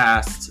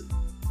past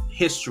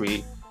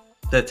history,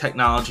 the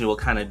technology will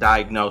kind of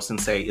diagnose and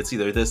say it's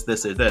either this,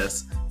 this, or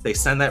this. They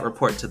send that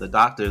report to the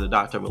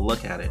doctor will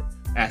look at it,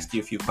 ask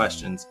you a few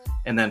questions,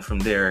 and then from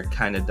there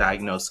kind of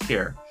diagnose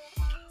care.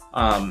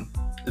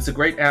 It's a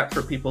great app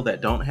for people that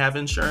don't have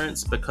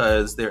insurance,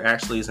 because there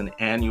actually is an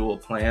annual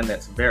plan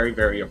that's very,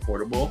 very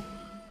affordable.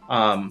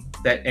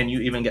 And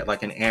you even get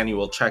like an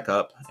annual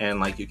checkup, and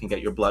like you can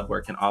get your blood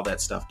work and all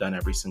that stuff done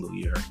every single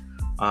year.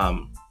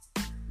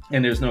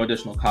 And there's no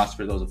additional cost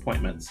for those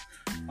appointments.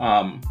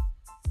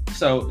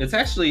 So it's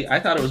actually, I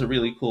thought it was a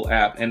really cool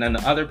app. And then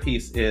the other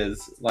piece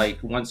is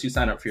like, once you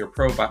sign up for your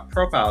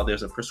profile,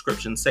 there's a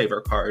prescription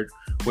saver card,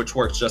 which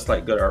works just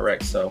like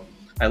GoodRx. So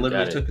I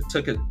literally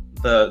took it.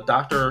 The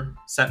doctor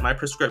sent my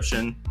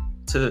prescription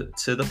to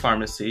the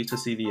pharmacy, to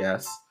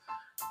CVS.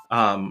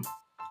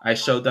 I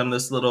showed them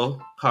this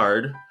little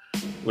card,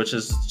 which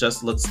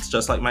looks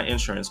just like my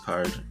insurance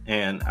card,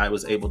 and I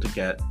was able to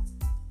get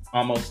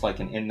almost like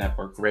an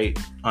in-network rate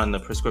on the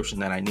prescription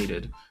that I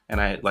needed.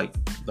 And I like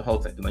the whole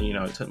thing, you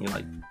know, it took me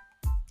like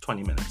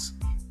 20 minutes.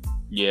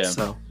 Yeah.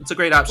 So it's a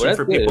great option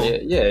for people.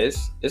 Yeah,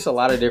 it's a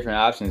lot of different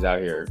options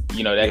out here,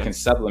 you know, that can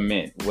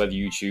supplement whether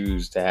you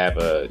choose to have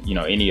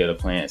any of the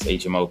plans,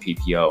 HMO,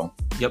 PPO.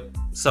 Yep.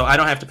 So I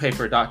don't have to pay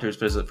for a doctor's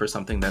visit for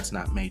something that's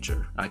not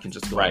major. I can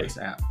just go on this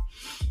app.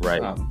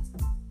 Right.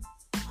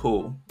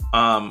 Cool.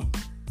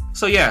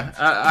 So yeah,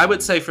 I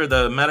would say for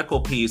the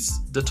medical piece,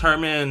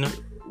 determine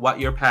what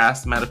your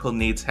past medical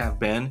needs have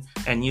been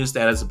and use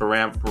that as a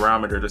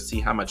barometer to see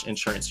how much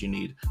insurance you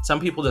need. Some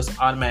people just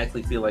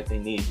automatically feel like they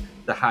need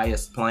the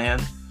highest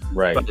plan.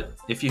 Right. But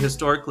if you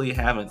historically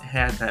haven't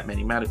had that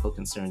many medical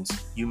concerns,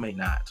 you may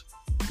not.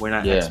 We're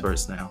not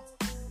experts now.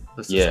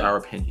 This is our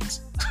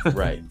opinions.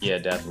 Right. Yeah,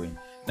 definitely.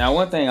 Now,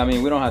 one thing, I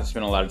mean, we don't have to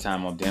spend a lot of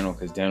time on dental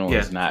because dental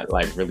is not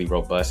like really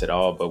robust at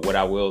all. But what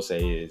I will say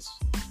is,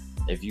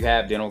 if you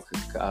have dental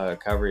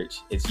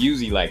coverage, it's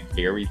usually like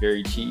very,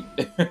 very cheap.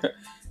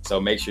 So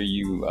make sure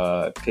you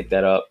pick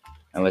that up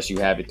unless you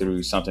have it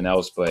through something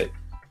else. But,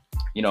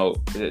 you know,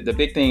 the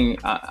big thing,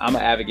 I'm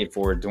an advocate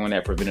for doing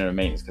that preventative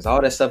maintenance because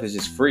all that stuff is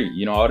just free.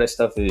 You know, all that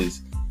stuff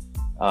is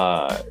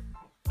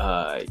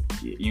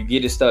you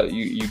get the stuff,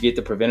 you get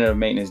the preventative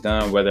maintenance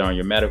done, whether on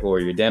your medical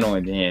or your dental.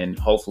 And then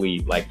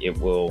hopefully like you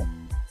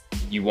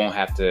won't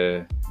have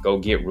to go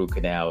get root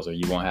canals or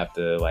you won't have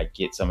to like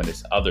get some of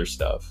this other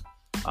stuff.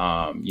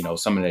 You know,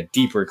 some of the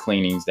deeper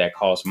cleanings that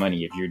cost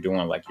money if you're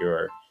doing like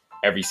your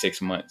every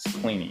 6 months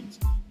cleanings.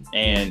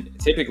 And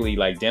typically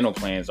like dental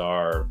plans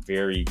are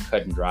very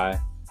cut and dry.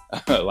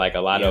 Like a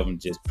lot of them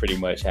just pretty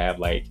much have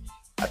like,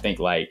 I think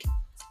like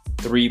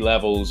 3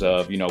 levels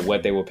of, you know,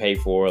 what they will pay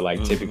for.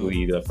 Like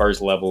typically the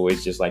first level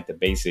is just like the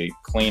basic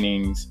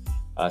cleanings.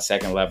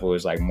 Second level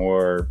is like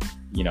more,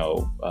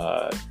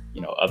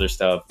 other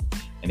stuff.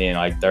 And then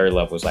like third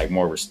level is like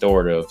more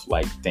restorative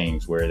like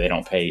things where they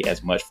don't pay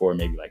as much for,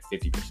 maybe like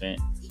 50%.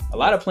 A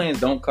lot of plans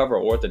don't cover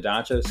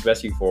orthodontia,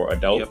 especially for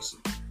adults.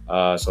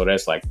 So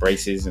that's like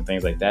braces and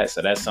things like that.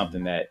 So that's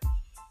something that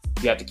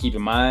you have to keep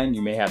in mind.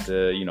 You may have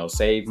to, you know,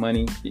 save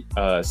money,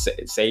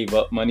 save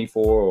up money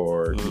for,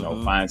 or, you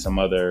know, find some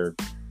other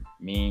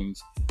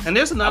means. And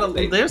there's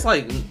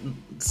like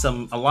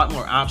a lot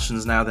more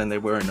options now than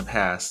there were in the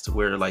past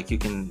where like you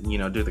can, you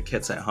know, do the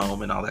kits at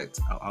home and all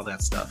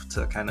that stuff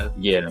to kind of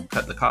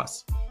cut the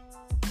costs.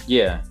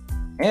 Yeah.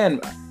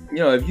 And, you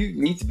know, if you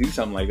need to do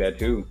something like that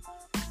too,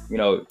 you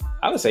know,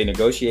 I would say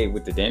negotiate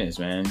with the dentist,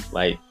 man.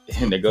 Like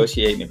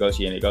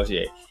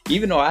negotiate.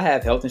 Even though I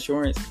have health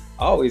insurance,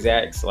 I always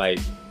ask like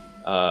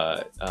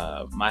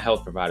my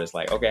health provider's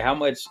like, okay, how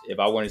much, if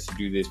I wanted to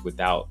do this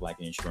without like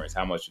insurance,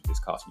 how much would this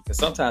cost me? Because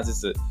sometimes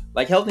it's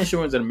like health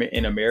insurance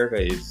in America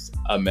is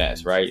a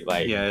mess, right?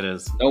 Like, yeah, it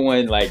is. No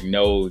one like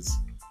knows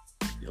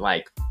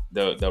like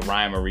the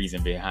rhyme or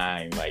reason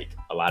behind like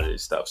a lot of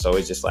this stuff. So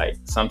it's just like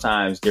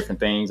sometimes different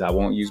things I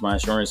won't use my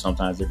insurance.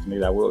 Sometimes different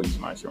things I will use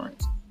my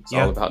insurance. It's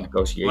all about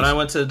negotiation. When I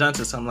went to the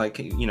dentist, I'm like,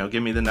 you know,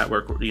 give me the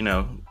network, you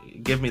know,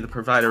 give me the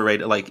provider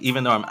rate. Like,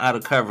 even though I'm out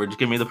of coverage,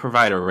 give me the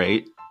provider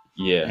rate.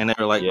 Yeah. And they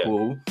were like,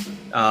 cool.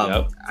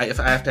 If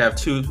I have to have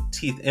two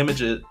teeth image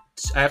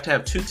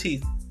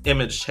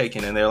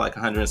taken, and they're like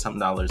 $100 and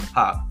something a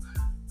pop.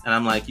 And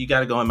I'm like, you got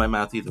to go in my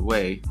mouth either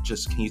way.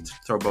 Just can you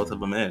throw both of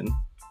them in?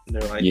 And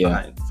they're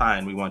like,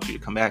 fine. We want you to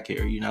come back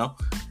here, you know?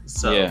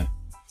 So,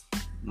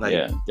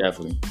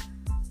 definitely.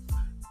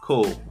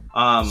 Cool.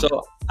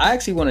 So I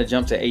actually want to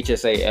jump to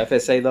HSA,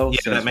 FSA though.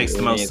 Yeah, that makes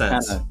the most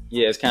sense.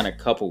 It's kind of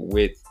coupled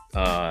with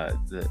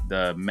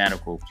the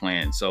medical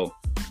plan. So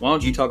why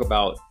don't you talk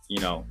about, you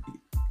know?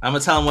 I'm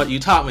gonna tell them what you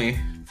taught me.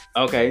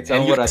 Okay, tell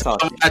them what I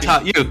taught you. I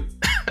taught you.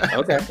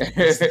 Okay.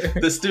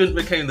 The student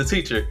became the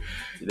teacher.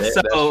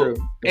 That's true.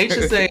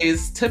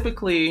 HSAs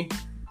typically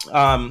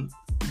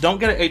don't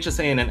get an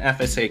HSA and an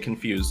FSA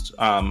confused.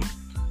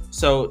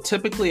 So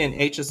typically an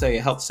HSA,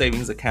 a health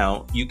savings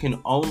account, you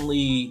can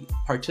only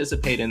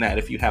participate in that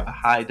if you have a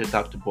high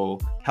deductible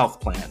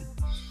health plan.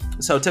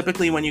 So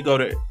typically when you go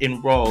to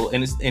enroll,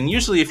 and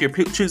usually if you're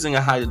choosing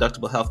a high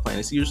deductible health plan,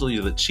 it's usually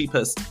the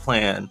cheapest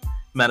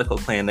medical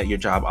plan that your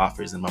job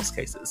offers in most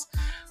cases.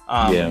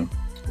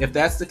 If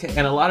that's the case,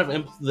 and a lot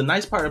of the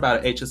nice part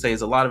about an HSA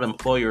is a lot of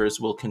employers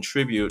will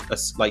contribute,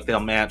 like they'll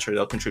match or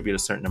they'll contribute a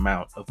certain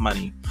amount of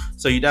money.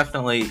 So you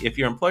definitely, if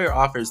your employer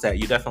offers that,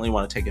 you definitely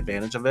want to take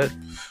advantage of it.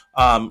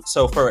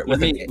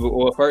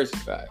 First,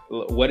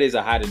 what is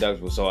a high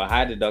deductible? So a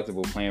high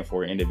deductible plan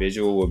for an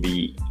individual would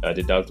be a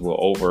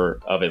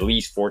deductible of at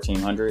least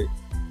 $1,400,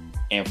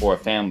 and for a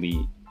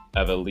family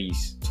of at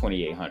least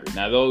 $2,800.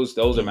 Now those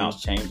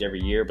amounts change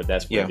every year, but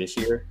that's for this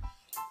year.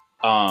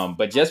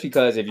 But just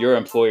because if your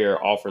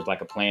employer offers like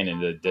a plan and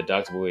the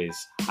deductible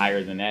is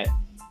higher than that,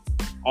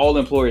 all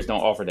employers don't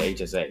offer the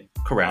HSA.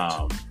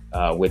 Correct.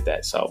 With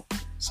that. So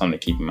something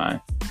to keep in mind.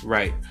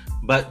 Right.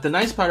 But the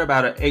nice part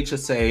about an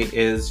HSA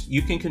is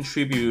you can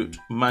contribute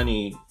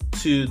money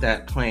to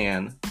that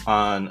plan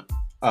on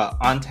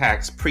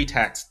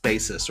pre-tax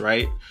basis,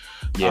 right?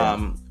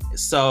 Yeah.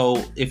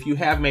 So if you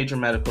have major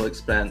medical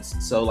expense,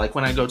 so like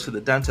when I go to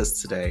the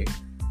dentist today,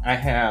 I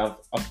have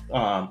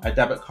a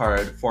debit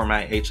card for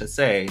my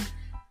HSA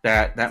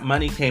that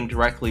money came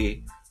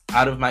directly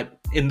out of my,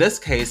 in this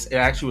case, it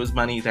actually was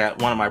money that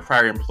one of my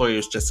prior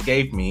employers just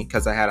gave me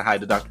because I had a high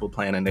deductible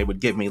plan, and they would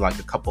give me a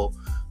couple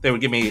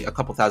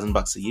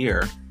 $1,000 a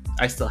year.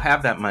 I still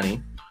have that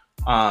money.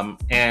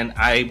 And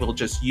I will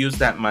just use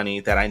that money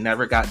that I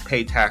never got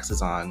paid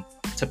taxes on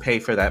to pay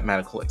for that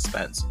medical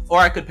expense. Or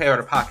I could pay out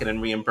of pocket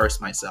and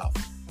reimburse myself.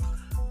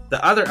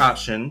 The other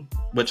option,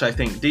 which I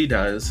think D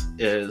does,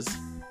 is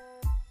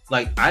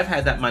I've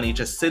had that money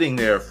just sitting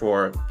there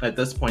for, at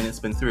this point, it's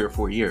been 3 or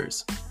 4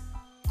 years.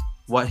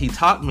 What he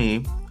taught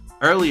me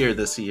earlier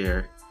this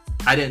year,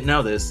 I didn't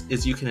know this,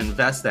 is you can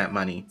invest that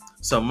money.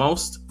 So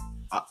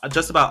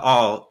just about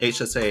all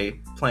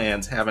HSA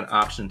plans have an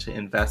option to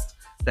invest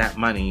that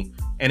money.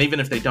 And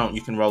even if they don't,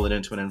 you can roll it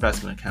into an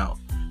investment account.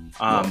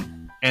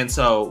 And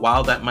so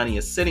while that money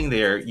is sitting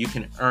there, you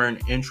can earn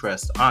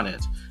interest on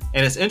it.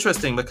 And it's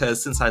interesting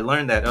because since I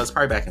learned that, it was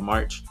probably back in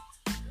March,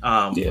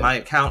 my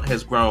account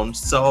has grown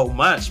so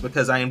much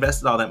because I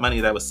invested all that money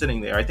that was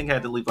sitting there. I think I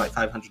had to leave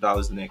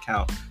 $500 in the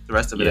account. The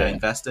rest of it I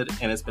invested,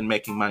 and it's been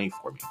making money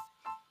for me.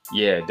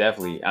 Yeah,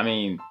 definitely. I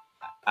mean,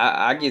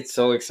 I get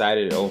so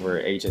excited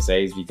over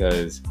HSAs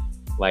because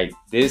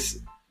this,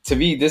 to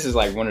me, this is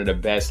one of the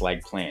best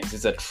plans.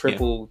 It's a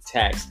triple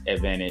tax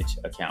advantage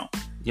account.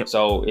 Yep.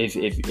 So if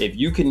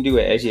you can do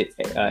a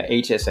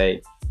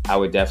HSA, I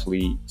would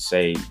definitely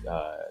say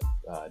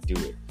do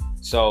it.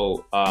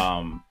 So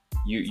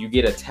you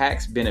get a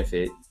tax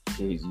benefit.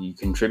 You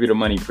contribute the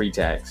money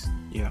pre-tax.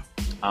 Yeah.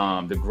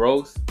 The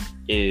growth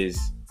is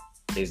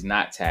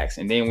not taxed,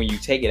 and then when you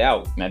take it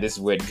out, now this is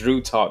what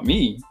Drew taught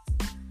me.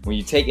 When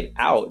you take it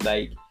out,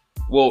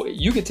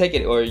 you can take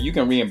it or you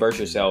can reimburse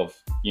yourself,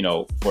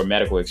 for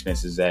medical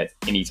expenses at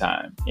any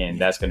time, and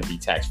that's going to be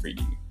tax free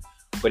to you.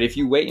 But if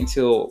you wait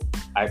until,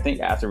 I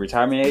think after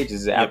retirement age,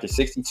 is it after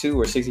 62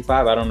 or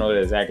 65? I don't know the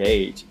exact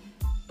age.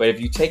 But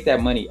if you take that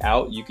money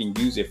out, you can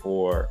use it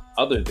for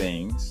other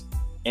things,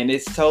 and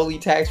it's totally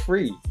tax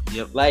free.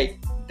 Yep.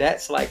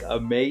 That's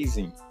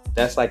amazing.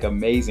 That's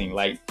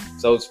amazing.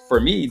 So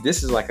for me,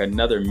 this is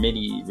another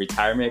mini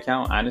retirement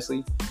account,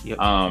 honestly.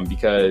 Yep.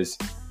 Because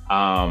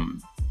I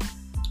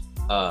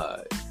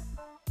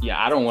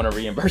don't want to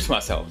reimburse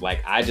myself.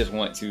 I just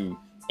want to,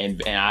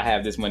 and I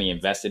have this money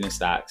invested in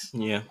stocks.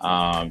 Yeah.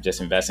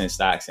 Just invest in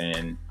stocks,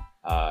 and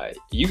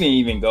you can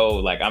even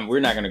go we're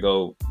not going to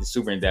go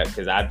super in depth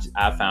because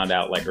I found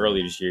out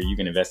earlier this year you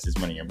can invest this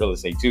money in real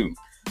estate too,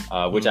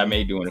 which I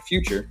may do in the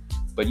future.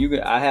 But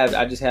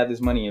I just have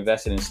this money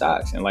invested in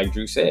stocks, and like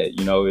Drew said,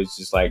 it's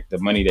just the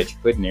money that you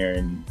put in there,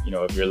 and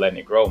if you're letting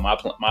it grow, my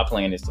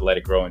plan is to let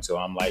it grow until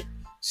I'm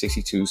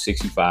 62,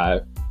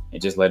 65,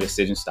 and just let it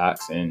sit in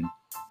stocks, and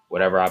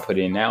whatever I put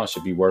in now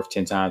should be worth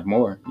 10 times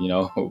more,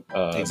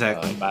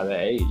 exactly by that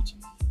age.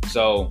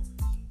 So,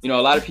 a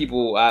lot of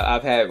people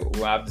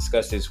I've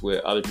discussed this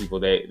with other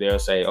people, they'll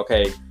say,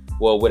 okay,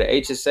 well, with an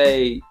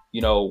HSA,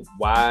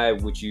 why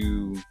would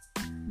you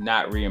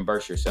not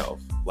reimburse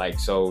yourself?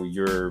 So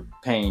you're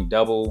paying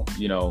double,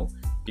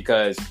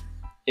 because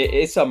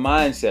it's a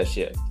mindset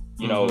shift.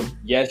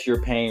 Yes,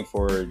 you're paying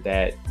for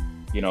that,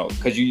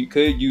 because you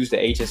could use the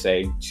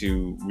HSA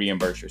to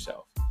reimburse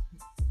yourself.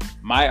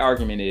 My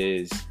argument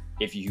is,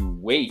 if you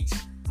wait,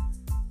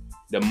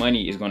 the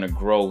money is going to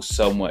grow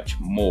so much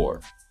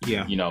more.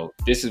 Yeah.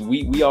 This is,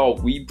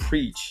 we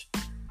preach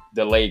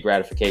delayed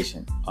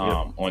gratification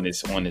on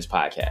this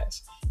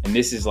podcast. And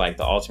this is the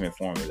ultimate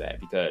form of that,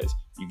 because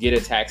you get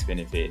a tax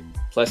benefit.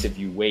 Plus, if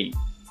you wait,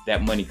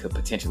 that money could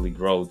potentially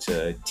grow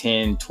to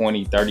 10,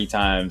 20, 30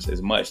 times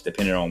as much,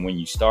 depending on when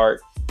you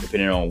start,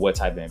 depending on what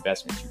type of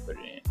investments you put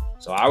it in.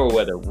 So I would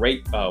rather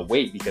wait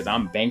because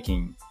I'm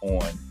banking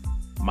on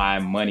my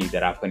money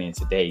that I put in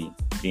today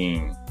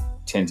being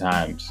 10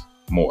 times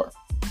more.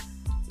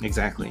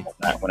 Exactly.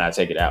 When I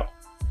take it out.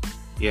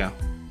 Yeah.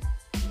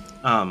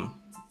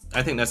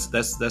 I think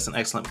that's an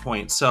excellent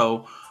point.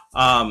 So,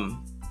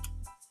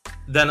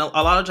 then a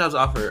lot of jobs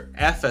offer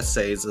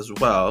FSAs as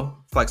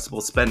well,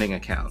 flexible spending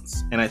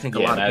accounts, and I think a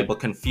lot of people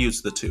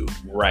confuse the two.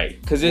 Right,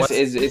 because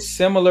it's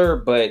similar,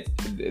 but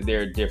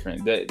they're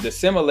different. The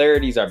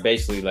similarities are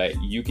basically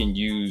you can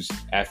use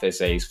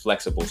FSAs,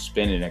 flexible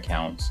spending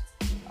accounts,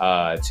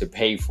 to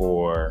pay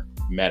for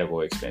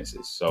medical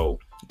expenses. So,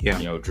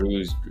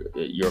 Drew's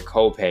your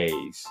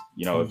co-pays.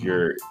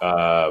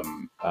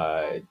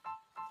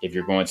 If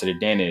you're going to the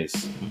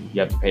dentist, you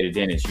have to pay the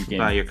dentist. You can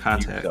buy your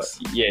contacts.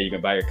 You can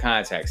buy your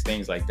contacts,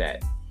 things like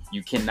that.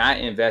 You cannot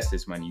invest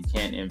this money. You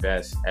can't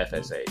invest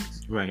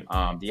FSAs. Right.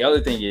 The other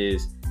thing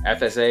is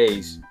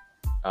FSAs,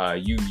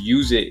 you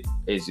use it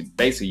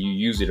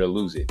or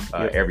lose it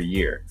every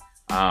year.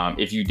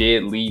 If you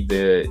did leave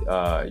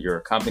your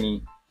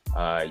company,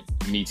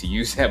 you need to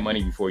use that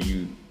money before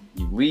you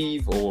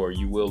leave, or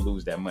you will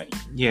lose that money.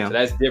 Yeah. So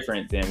that's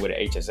different than with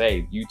an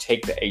HSA. You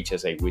take the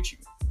HSA with you.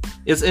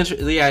 It's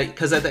interesting, yeah,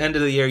 because at the end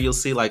of the year, you'll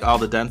see like all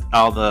the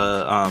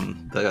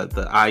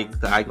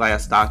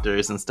eyeglass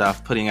doctors and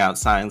stuff putting out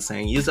signs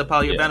saying use up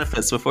all your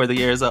benefits before the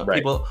year is up. Right.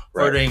 People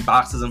ordering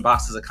boxes and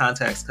boxes of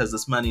contacts because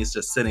this money is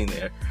just sitting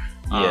there.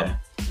 Yeah.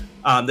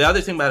 The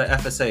other thing about an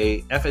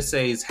FSA,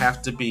 FSAs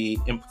have to be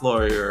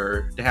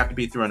they have to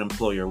be through an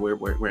employer where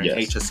an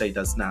HSA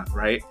does not,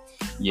 right?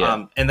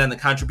 Yeah. And then the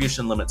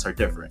contribution limits are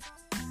different.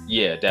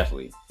 Yeah,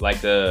 definitely.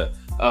 Like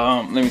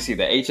let me see,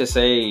 the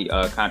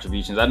HSA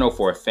contributions. I know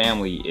for a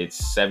family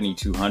it's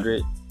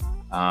 $7,200.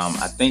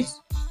 I think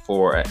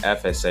for a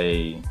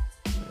FSA,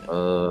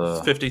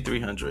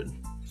 $5,300.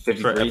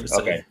 53.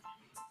 Okay.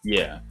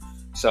 Yeah.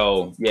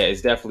 So yeah,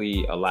 it's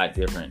definitely a lot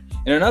different.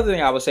 And another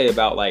thing I would say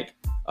about like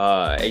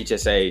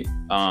HSA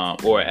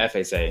or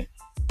FSA,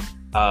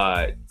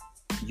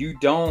 you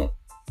don't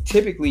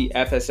typically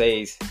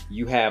FSAs.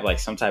 You have like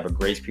some type of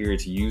grace period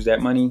to use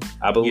that money,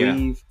 I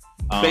believe.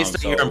 Yeah. Based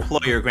on your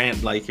employer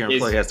grant, like your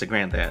employer has to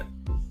grant that.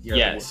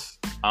 Yes.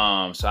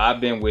 So I've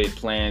been with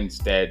plans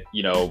that,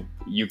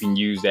 you can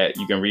use that.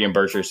 You can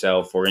reimburse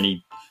yourself for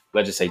any,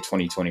 let's just say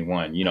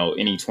 2021,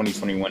 any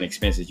 2021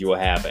 expenses, you will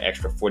have an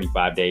extra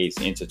 45 days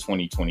into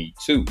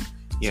 2022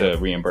 to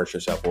reimburse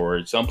yourself.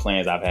 Or some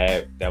plans I've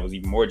had that was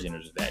even more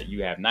generous than that.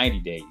 You have 90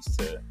 days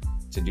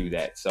to do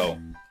that. So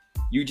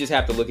you just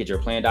have to look at your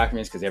plan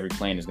documents because every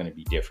plan is going to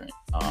be different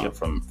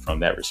from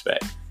that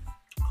respect.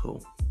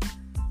 Cool.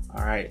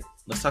 All right.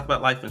 Let's talk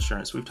about life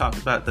insurance. We've talked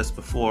about this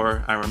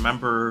before. I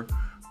remember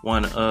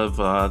one of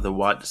the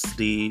What's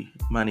the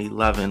Money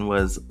Lovin'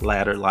 was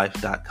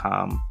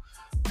ladderlife.com.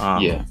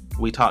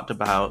 We talked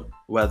about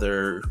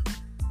whether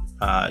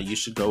you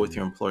should go with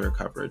your employer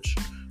coverage.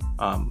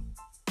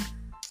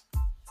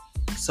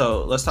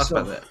 So let's talk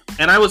about that.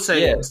 And I would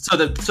say, so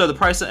the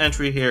price of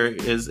entry here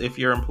is if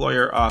your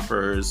employer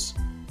offers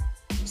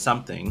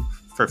something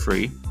for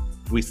free,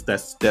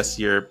 that's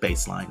your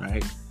baseline,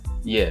 right?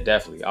 Yeah,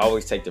 definitely. I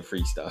always take the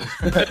free stuff.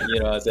 You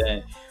know what I'm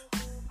saying?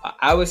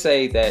 I would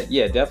say that,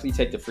 definitely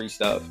take the free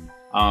stuff.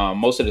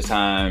 Most of the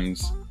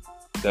times,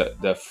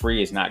 the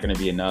free is not going to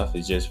be enough.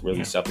 It's just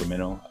really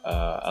supplemental.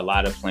 A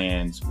lot of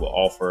plans will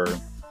offer,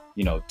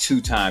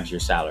 2 times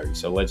your salary.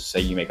 So let's say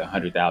you make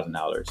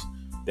 $100,000.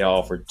 They'll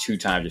offer 2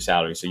 times your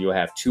salary. So you'll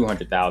have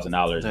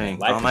 $200,000.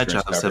 Dang, all my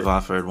jobs have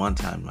offered 1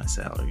 time my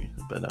salary,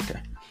 but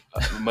okay.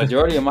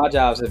 Majority of my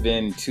jobs have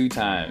been 2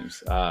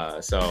 times.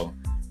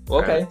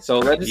 Okay, so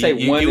let's just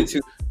say 1 to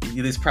 2.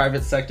 These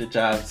private sector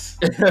jobs.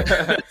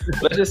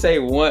 Let's just say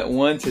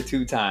 1 to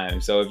 2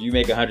 times. So if you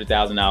make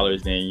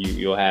 $100,000, then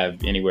you'll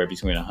have anywhere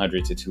between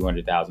 $100,000 to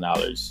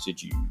 $200,000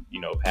 should you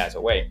pass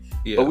away.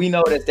 Yeah. But we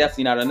know that's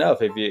definitely not enough.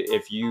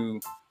 If you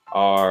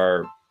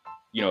are,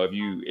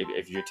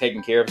 if you're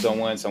taking care of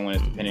someone is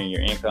depending on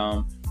your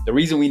income. The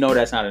reason we know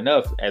that's not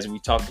enough, as we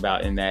talked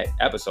about in that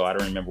episode, I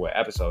don't remember what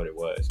episode it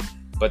was,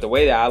 but the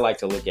way that I like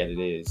to look at it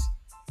is,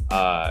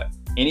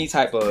 any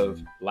type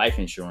of life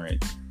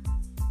insurance,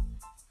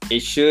 it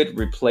should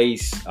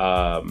replace,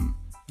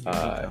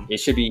 it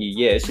should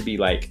be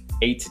like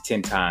 8 to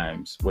 10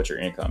 times what your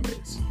income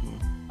is.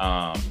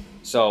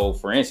 So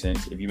for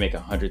instance, if you make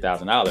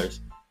 $100,000,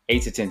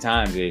 8 to 10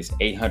 times is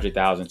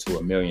 $800,000 to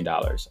 $1 million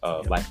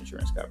of life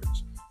insurance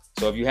coverage.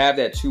 So if you have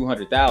that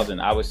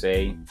 $200,000, I would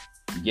say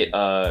get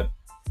a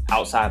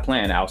outside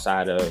plan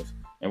outside of,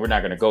 and we're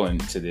not going to go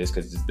into this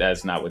because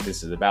that's not what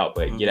this is about,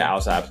 but get an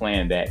outside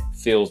plan that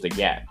fills the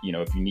gap.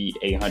 If you need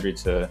 800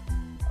 to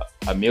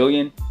 $1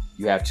 million,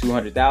 you have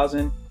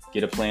 200,000,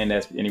 get a plan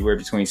that's anywhere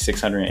between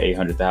 600 and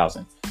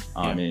 800,000.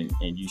 And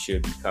you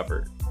should be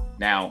covered.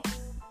 Now,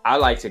 I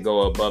like to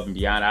go above and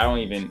beyond.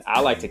 I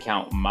like to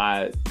count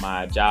my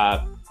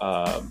job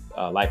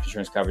life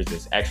insurance coverage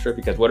as extra,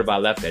 because what if I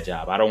left that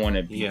job? I don't want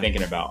to be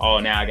thinking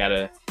about, now I got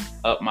to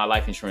up my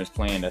life insurance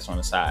plan that's on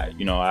the side.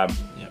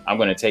 I'm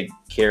going to take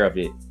care of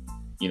it,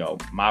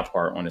 my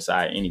part on the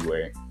side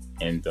anyway.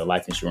 And the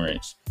life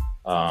insurance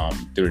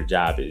through the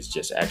job is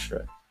just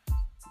extra.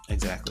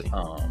 Exactly.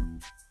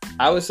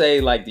 I would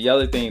say like the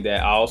other thing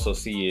that I also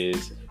see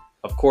is,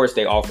 of course,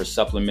 they offer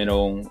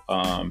supplemental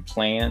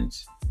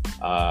plans.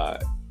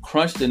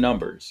 Crunch the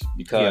numbers,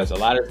 because a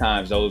lot of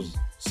times those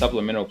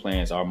supplemental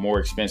plans are more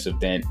expensive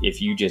than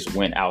if you just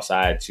went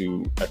outside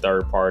to a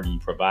third party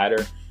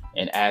provider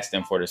and asked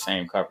them for the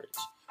same coverage.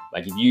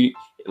 Like if you,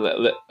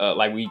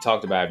 like we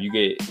talked about,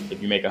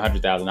 if you make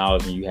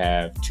 $100,000 and you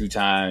have 2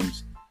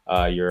 times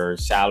your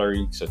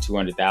salary, so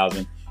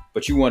 200,000,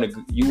 but you want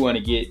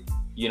to get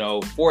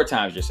 4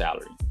 times your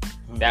salary.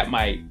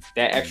 That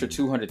extra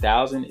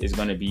 200,000 is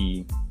going to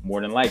be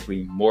more than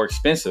likely more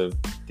expensive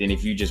than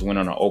if you just went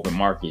on an open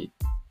market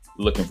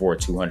looking for a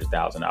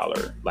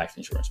 $200,000 life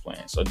insurance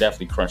plan. So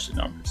definitely crunch the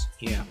numbers.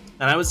 Yeah.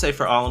 And I would say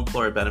for all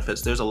employer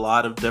benefits, there's a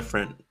lot of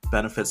different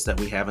benefits that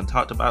we haven't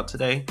talked about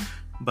today.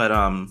 But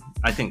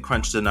I think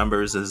crunch the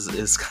numbers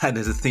is kind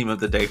of the theme of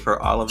the day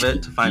for all of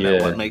it, to find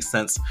out what makes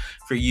sense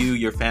for you,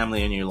 your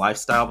family, and your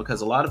lifestyle.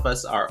 Because a lot of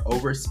us are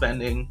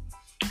overspending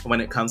when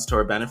it comes to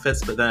our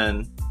benefits, but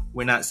then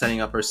we're not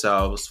setting up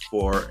ourselves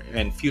for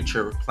and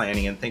future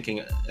planning and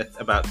thinking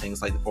about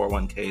things like the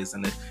 401ks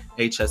and the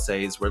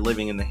HSAs. We're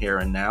living in the here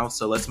and now.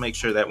 So let's make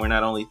sure that we're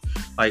not only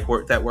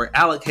that we're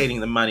allocating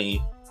the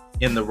money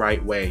in the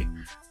right way.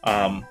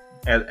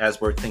 As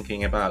we're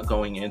thinking about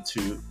going into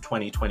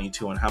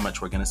 2022 and how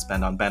much we're going to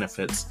spend on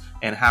benefits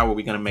and how are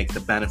we going to make the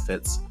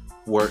benefits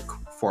work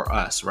for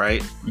us,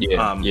 right?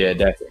 Yeah,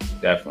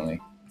 definitely.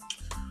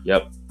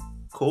 Yep.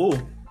 Cool.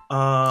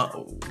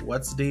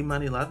 What's D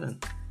Money loving?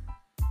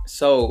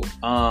 So,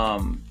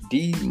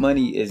 D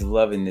Money is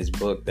loving this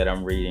book that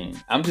I'm reading.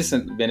 I'm just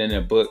been in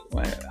a book.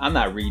 I'm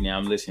not reading it.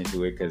 I'm listening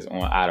to it because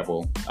on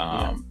Audible.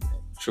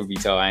 Truth be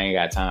told, I ain't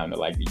got time to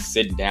like be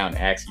sitting down and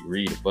actually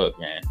read a book,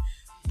 man.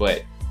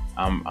 But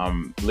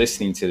I'm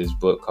listening to this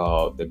book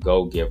called The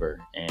Go Giver,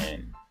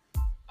 and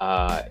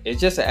it's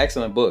just an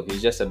excellent book.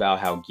 It's just about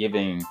how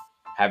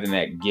having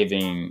that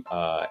giving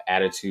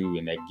attitude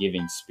and that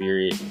giving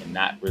spirit, and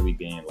not really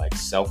being like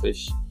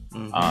selfish,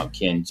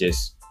 can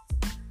just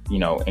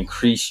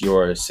increase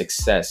your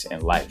success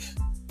in life.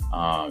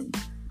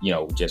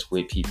 Just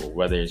with people,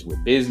 whether it's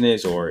with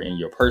business or in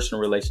your personal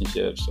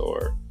relationships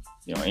or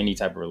any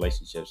type of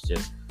relationships.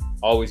 Just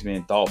always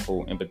being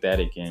thoughtful,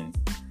 empathetic, and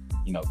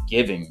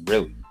giving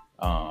really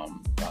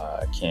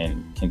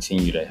can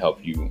continue to help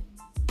you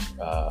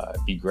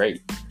be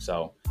great.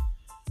 So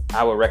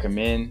I would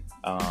recommend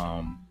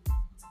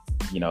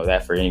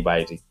that for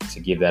anybody to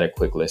give that a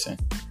quick listen.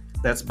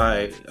 That's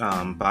by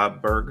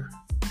Bob Burg.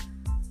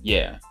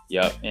 Yeah.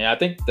 Yep. And I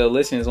think the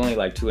listen is only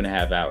like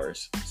 2.5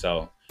 hours.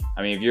 So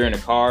I mean, if you're in a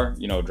car,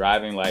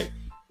 driving like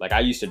I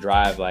used to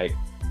drive, like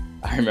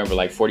I remember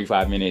like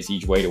 45 minutes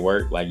each way to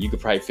work. Like you could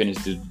probably finish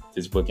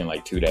this book in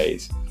like 2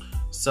 days.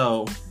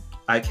 So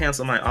I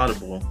canceled my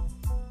Audible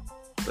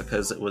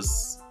because it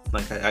was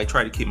like I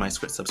try to keep my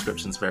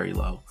subscriptions very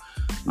low.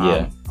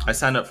 I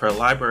signed up for a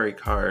library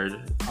card.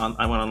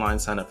 I went online,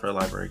 signed up for a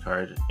library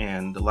card,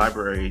 and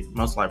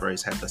most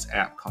libraries have this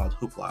app called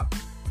Hoopla,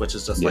 which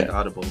is just like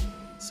Audible.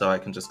 So I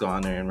can just go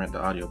on there and rent the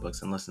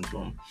audiobooks and listen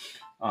to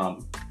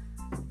them.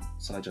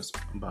 So I just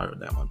borrowed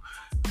that one.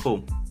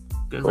 Cool.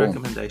 Good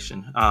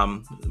recommendation.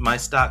 My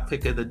stock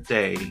pick of the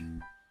day,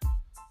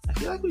 I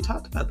feel like we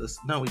talked about this.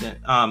 No, we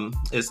didn't.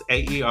 Is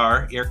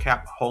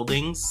AerCap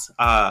Holdings.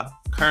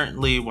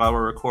 Currently, while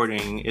we're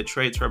recording, it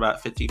trades for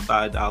about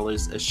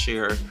 $55 a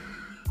share.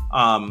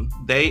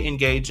 They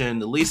engage in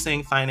the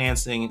leasing,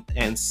 financing,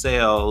 and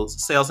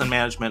sales and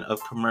management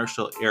of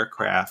commercial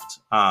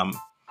aircraft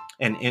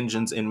and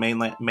engines in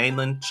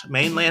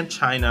mainland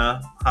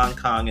China, Hong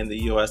Kong, and the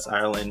U.S.,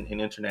 Ireland, and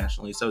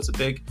internationally. So it's a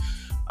big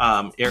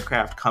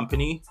aircraft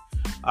company.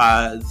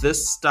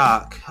 This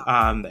stock,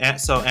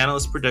 so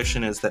analyst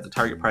prediction is that the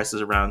target price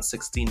is around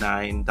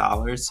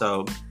 $69.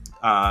 So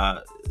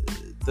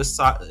this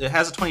stock, it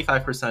has a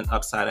 25%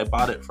 upside. I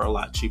bought it for a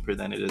lot cheaper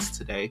than it is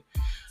today.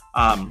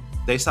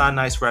 They saw a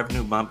nice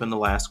revenue bump in the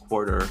last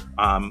quarter,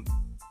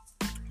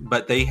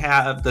 but they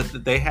have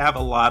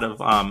a lot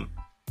of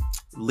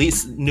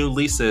new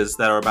leases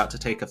that are about to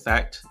take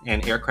effect,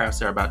 and aircrafts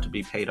that are about to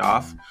be paid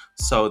off.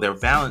 So their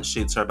balance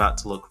sheets are about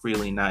to look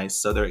really nice.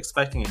 So they're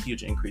expecting a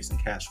huge increase in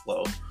cash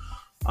flow.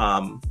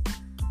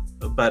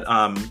 But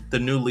the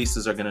new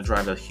leases are going to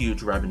drive a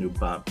huge revenue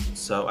bump.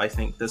 So I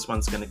think this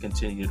one's going to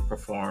continue to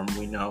perform.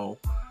 We know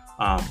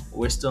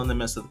we're still in the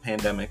midst of the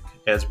pandemic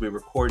as we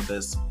record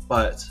this,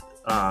 but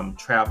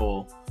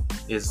travel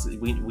is,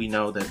 we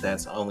know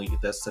that's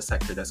the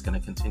sector that's going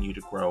to continue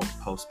to grow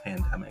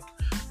post-pandemic.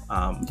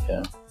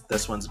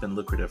 This one's been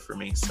lucrative for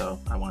me, so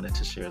I wanted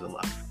to share the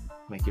love.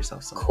 Make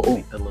yourself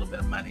a little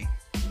bit of money.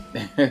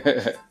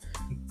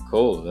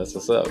 Cool. That's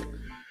what's up.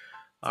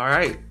 All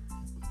right.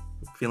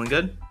 Feeling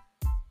good?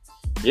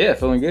 Yeah,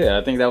 feeling good.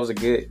 I think that was a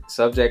good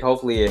subject.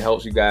 Hopefully it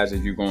helps you guys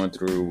as you're going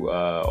through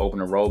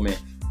open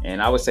enrollment.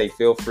 And I would say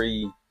feel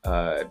free,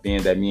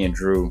 being that me and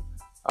Drew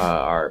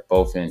are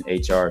both in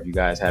HR, if you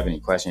guys have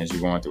any questions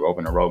you're going through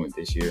open enrollment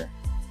this year,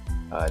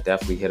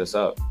 definitely hit us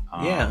up.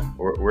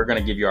 We're going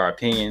to give you our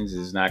opinions.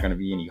 It's not going to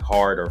be any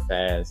hard or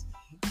fast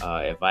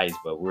advice,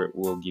 but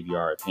we'll give you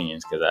our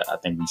opinions because I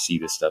think we see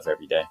this stuff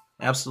every day.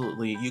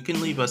 Absolutely. You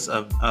can leave us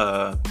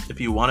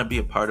if you want to be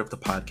a part of the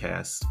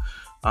podcast,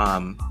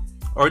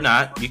 or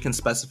not, you can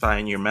specify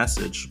in your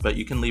message, but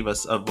you can leave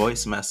us a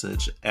voice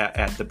message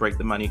at the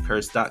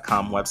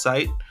breakthemoneycurse.com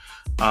website.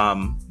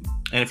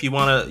 And if you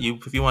want your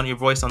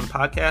voice on the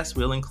podcast,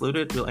 we'll include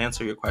it. We'll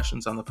answer your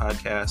questions on the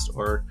podcast,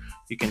 or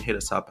you can hit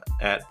us up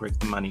at Break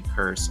the Money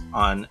Curse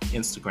on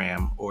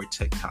Instagram or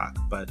TikTok.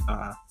 But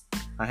I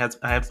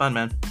had fun,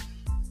 man.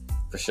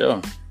 For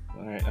sure.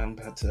 All right, I'm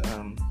about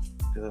to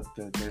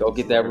go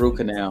get that root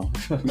canal.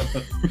 All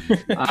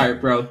right,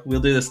 bro. We'll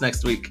do this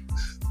next week.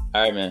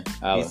 All right, man.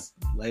 Peace.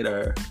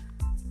 Later.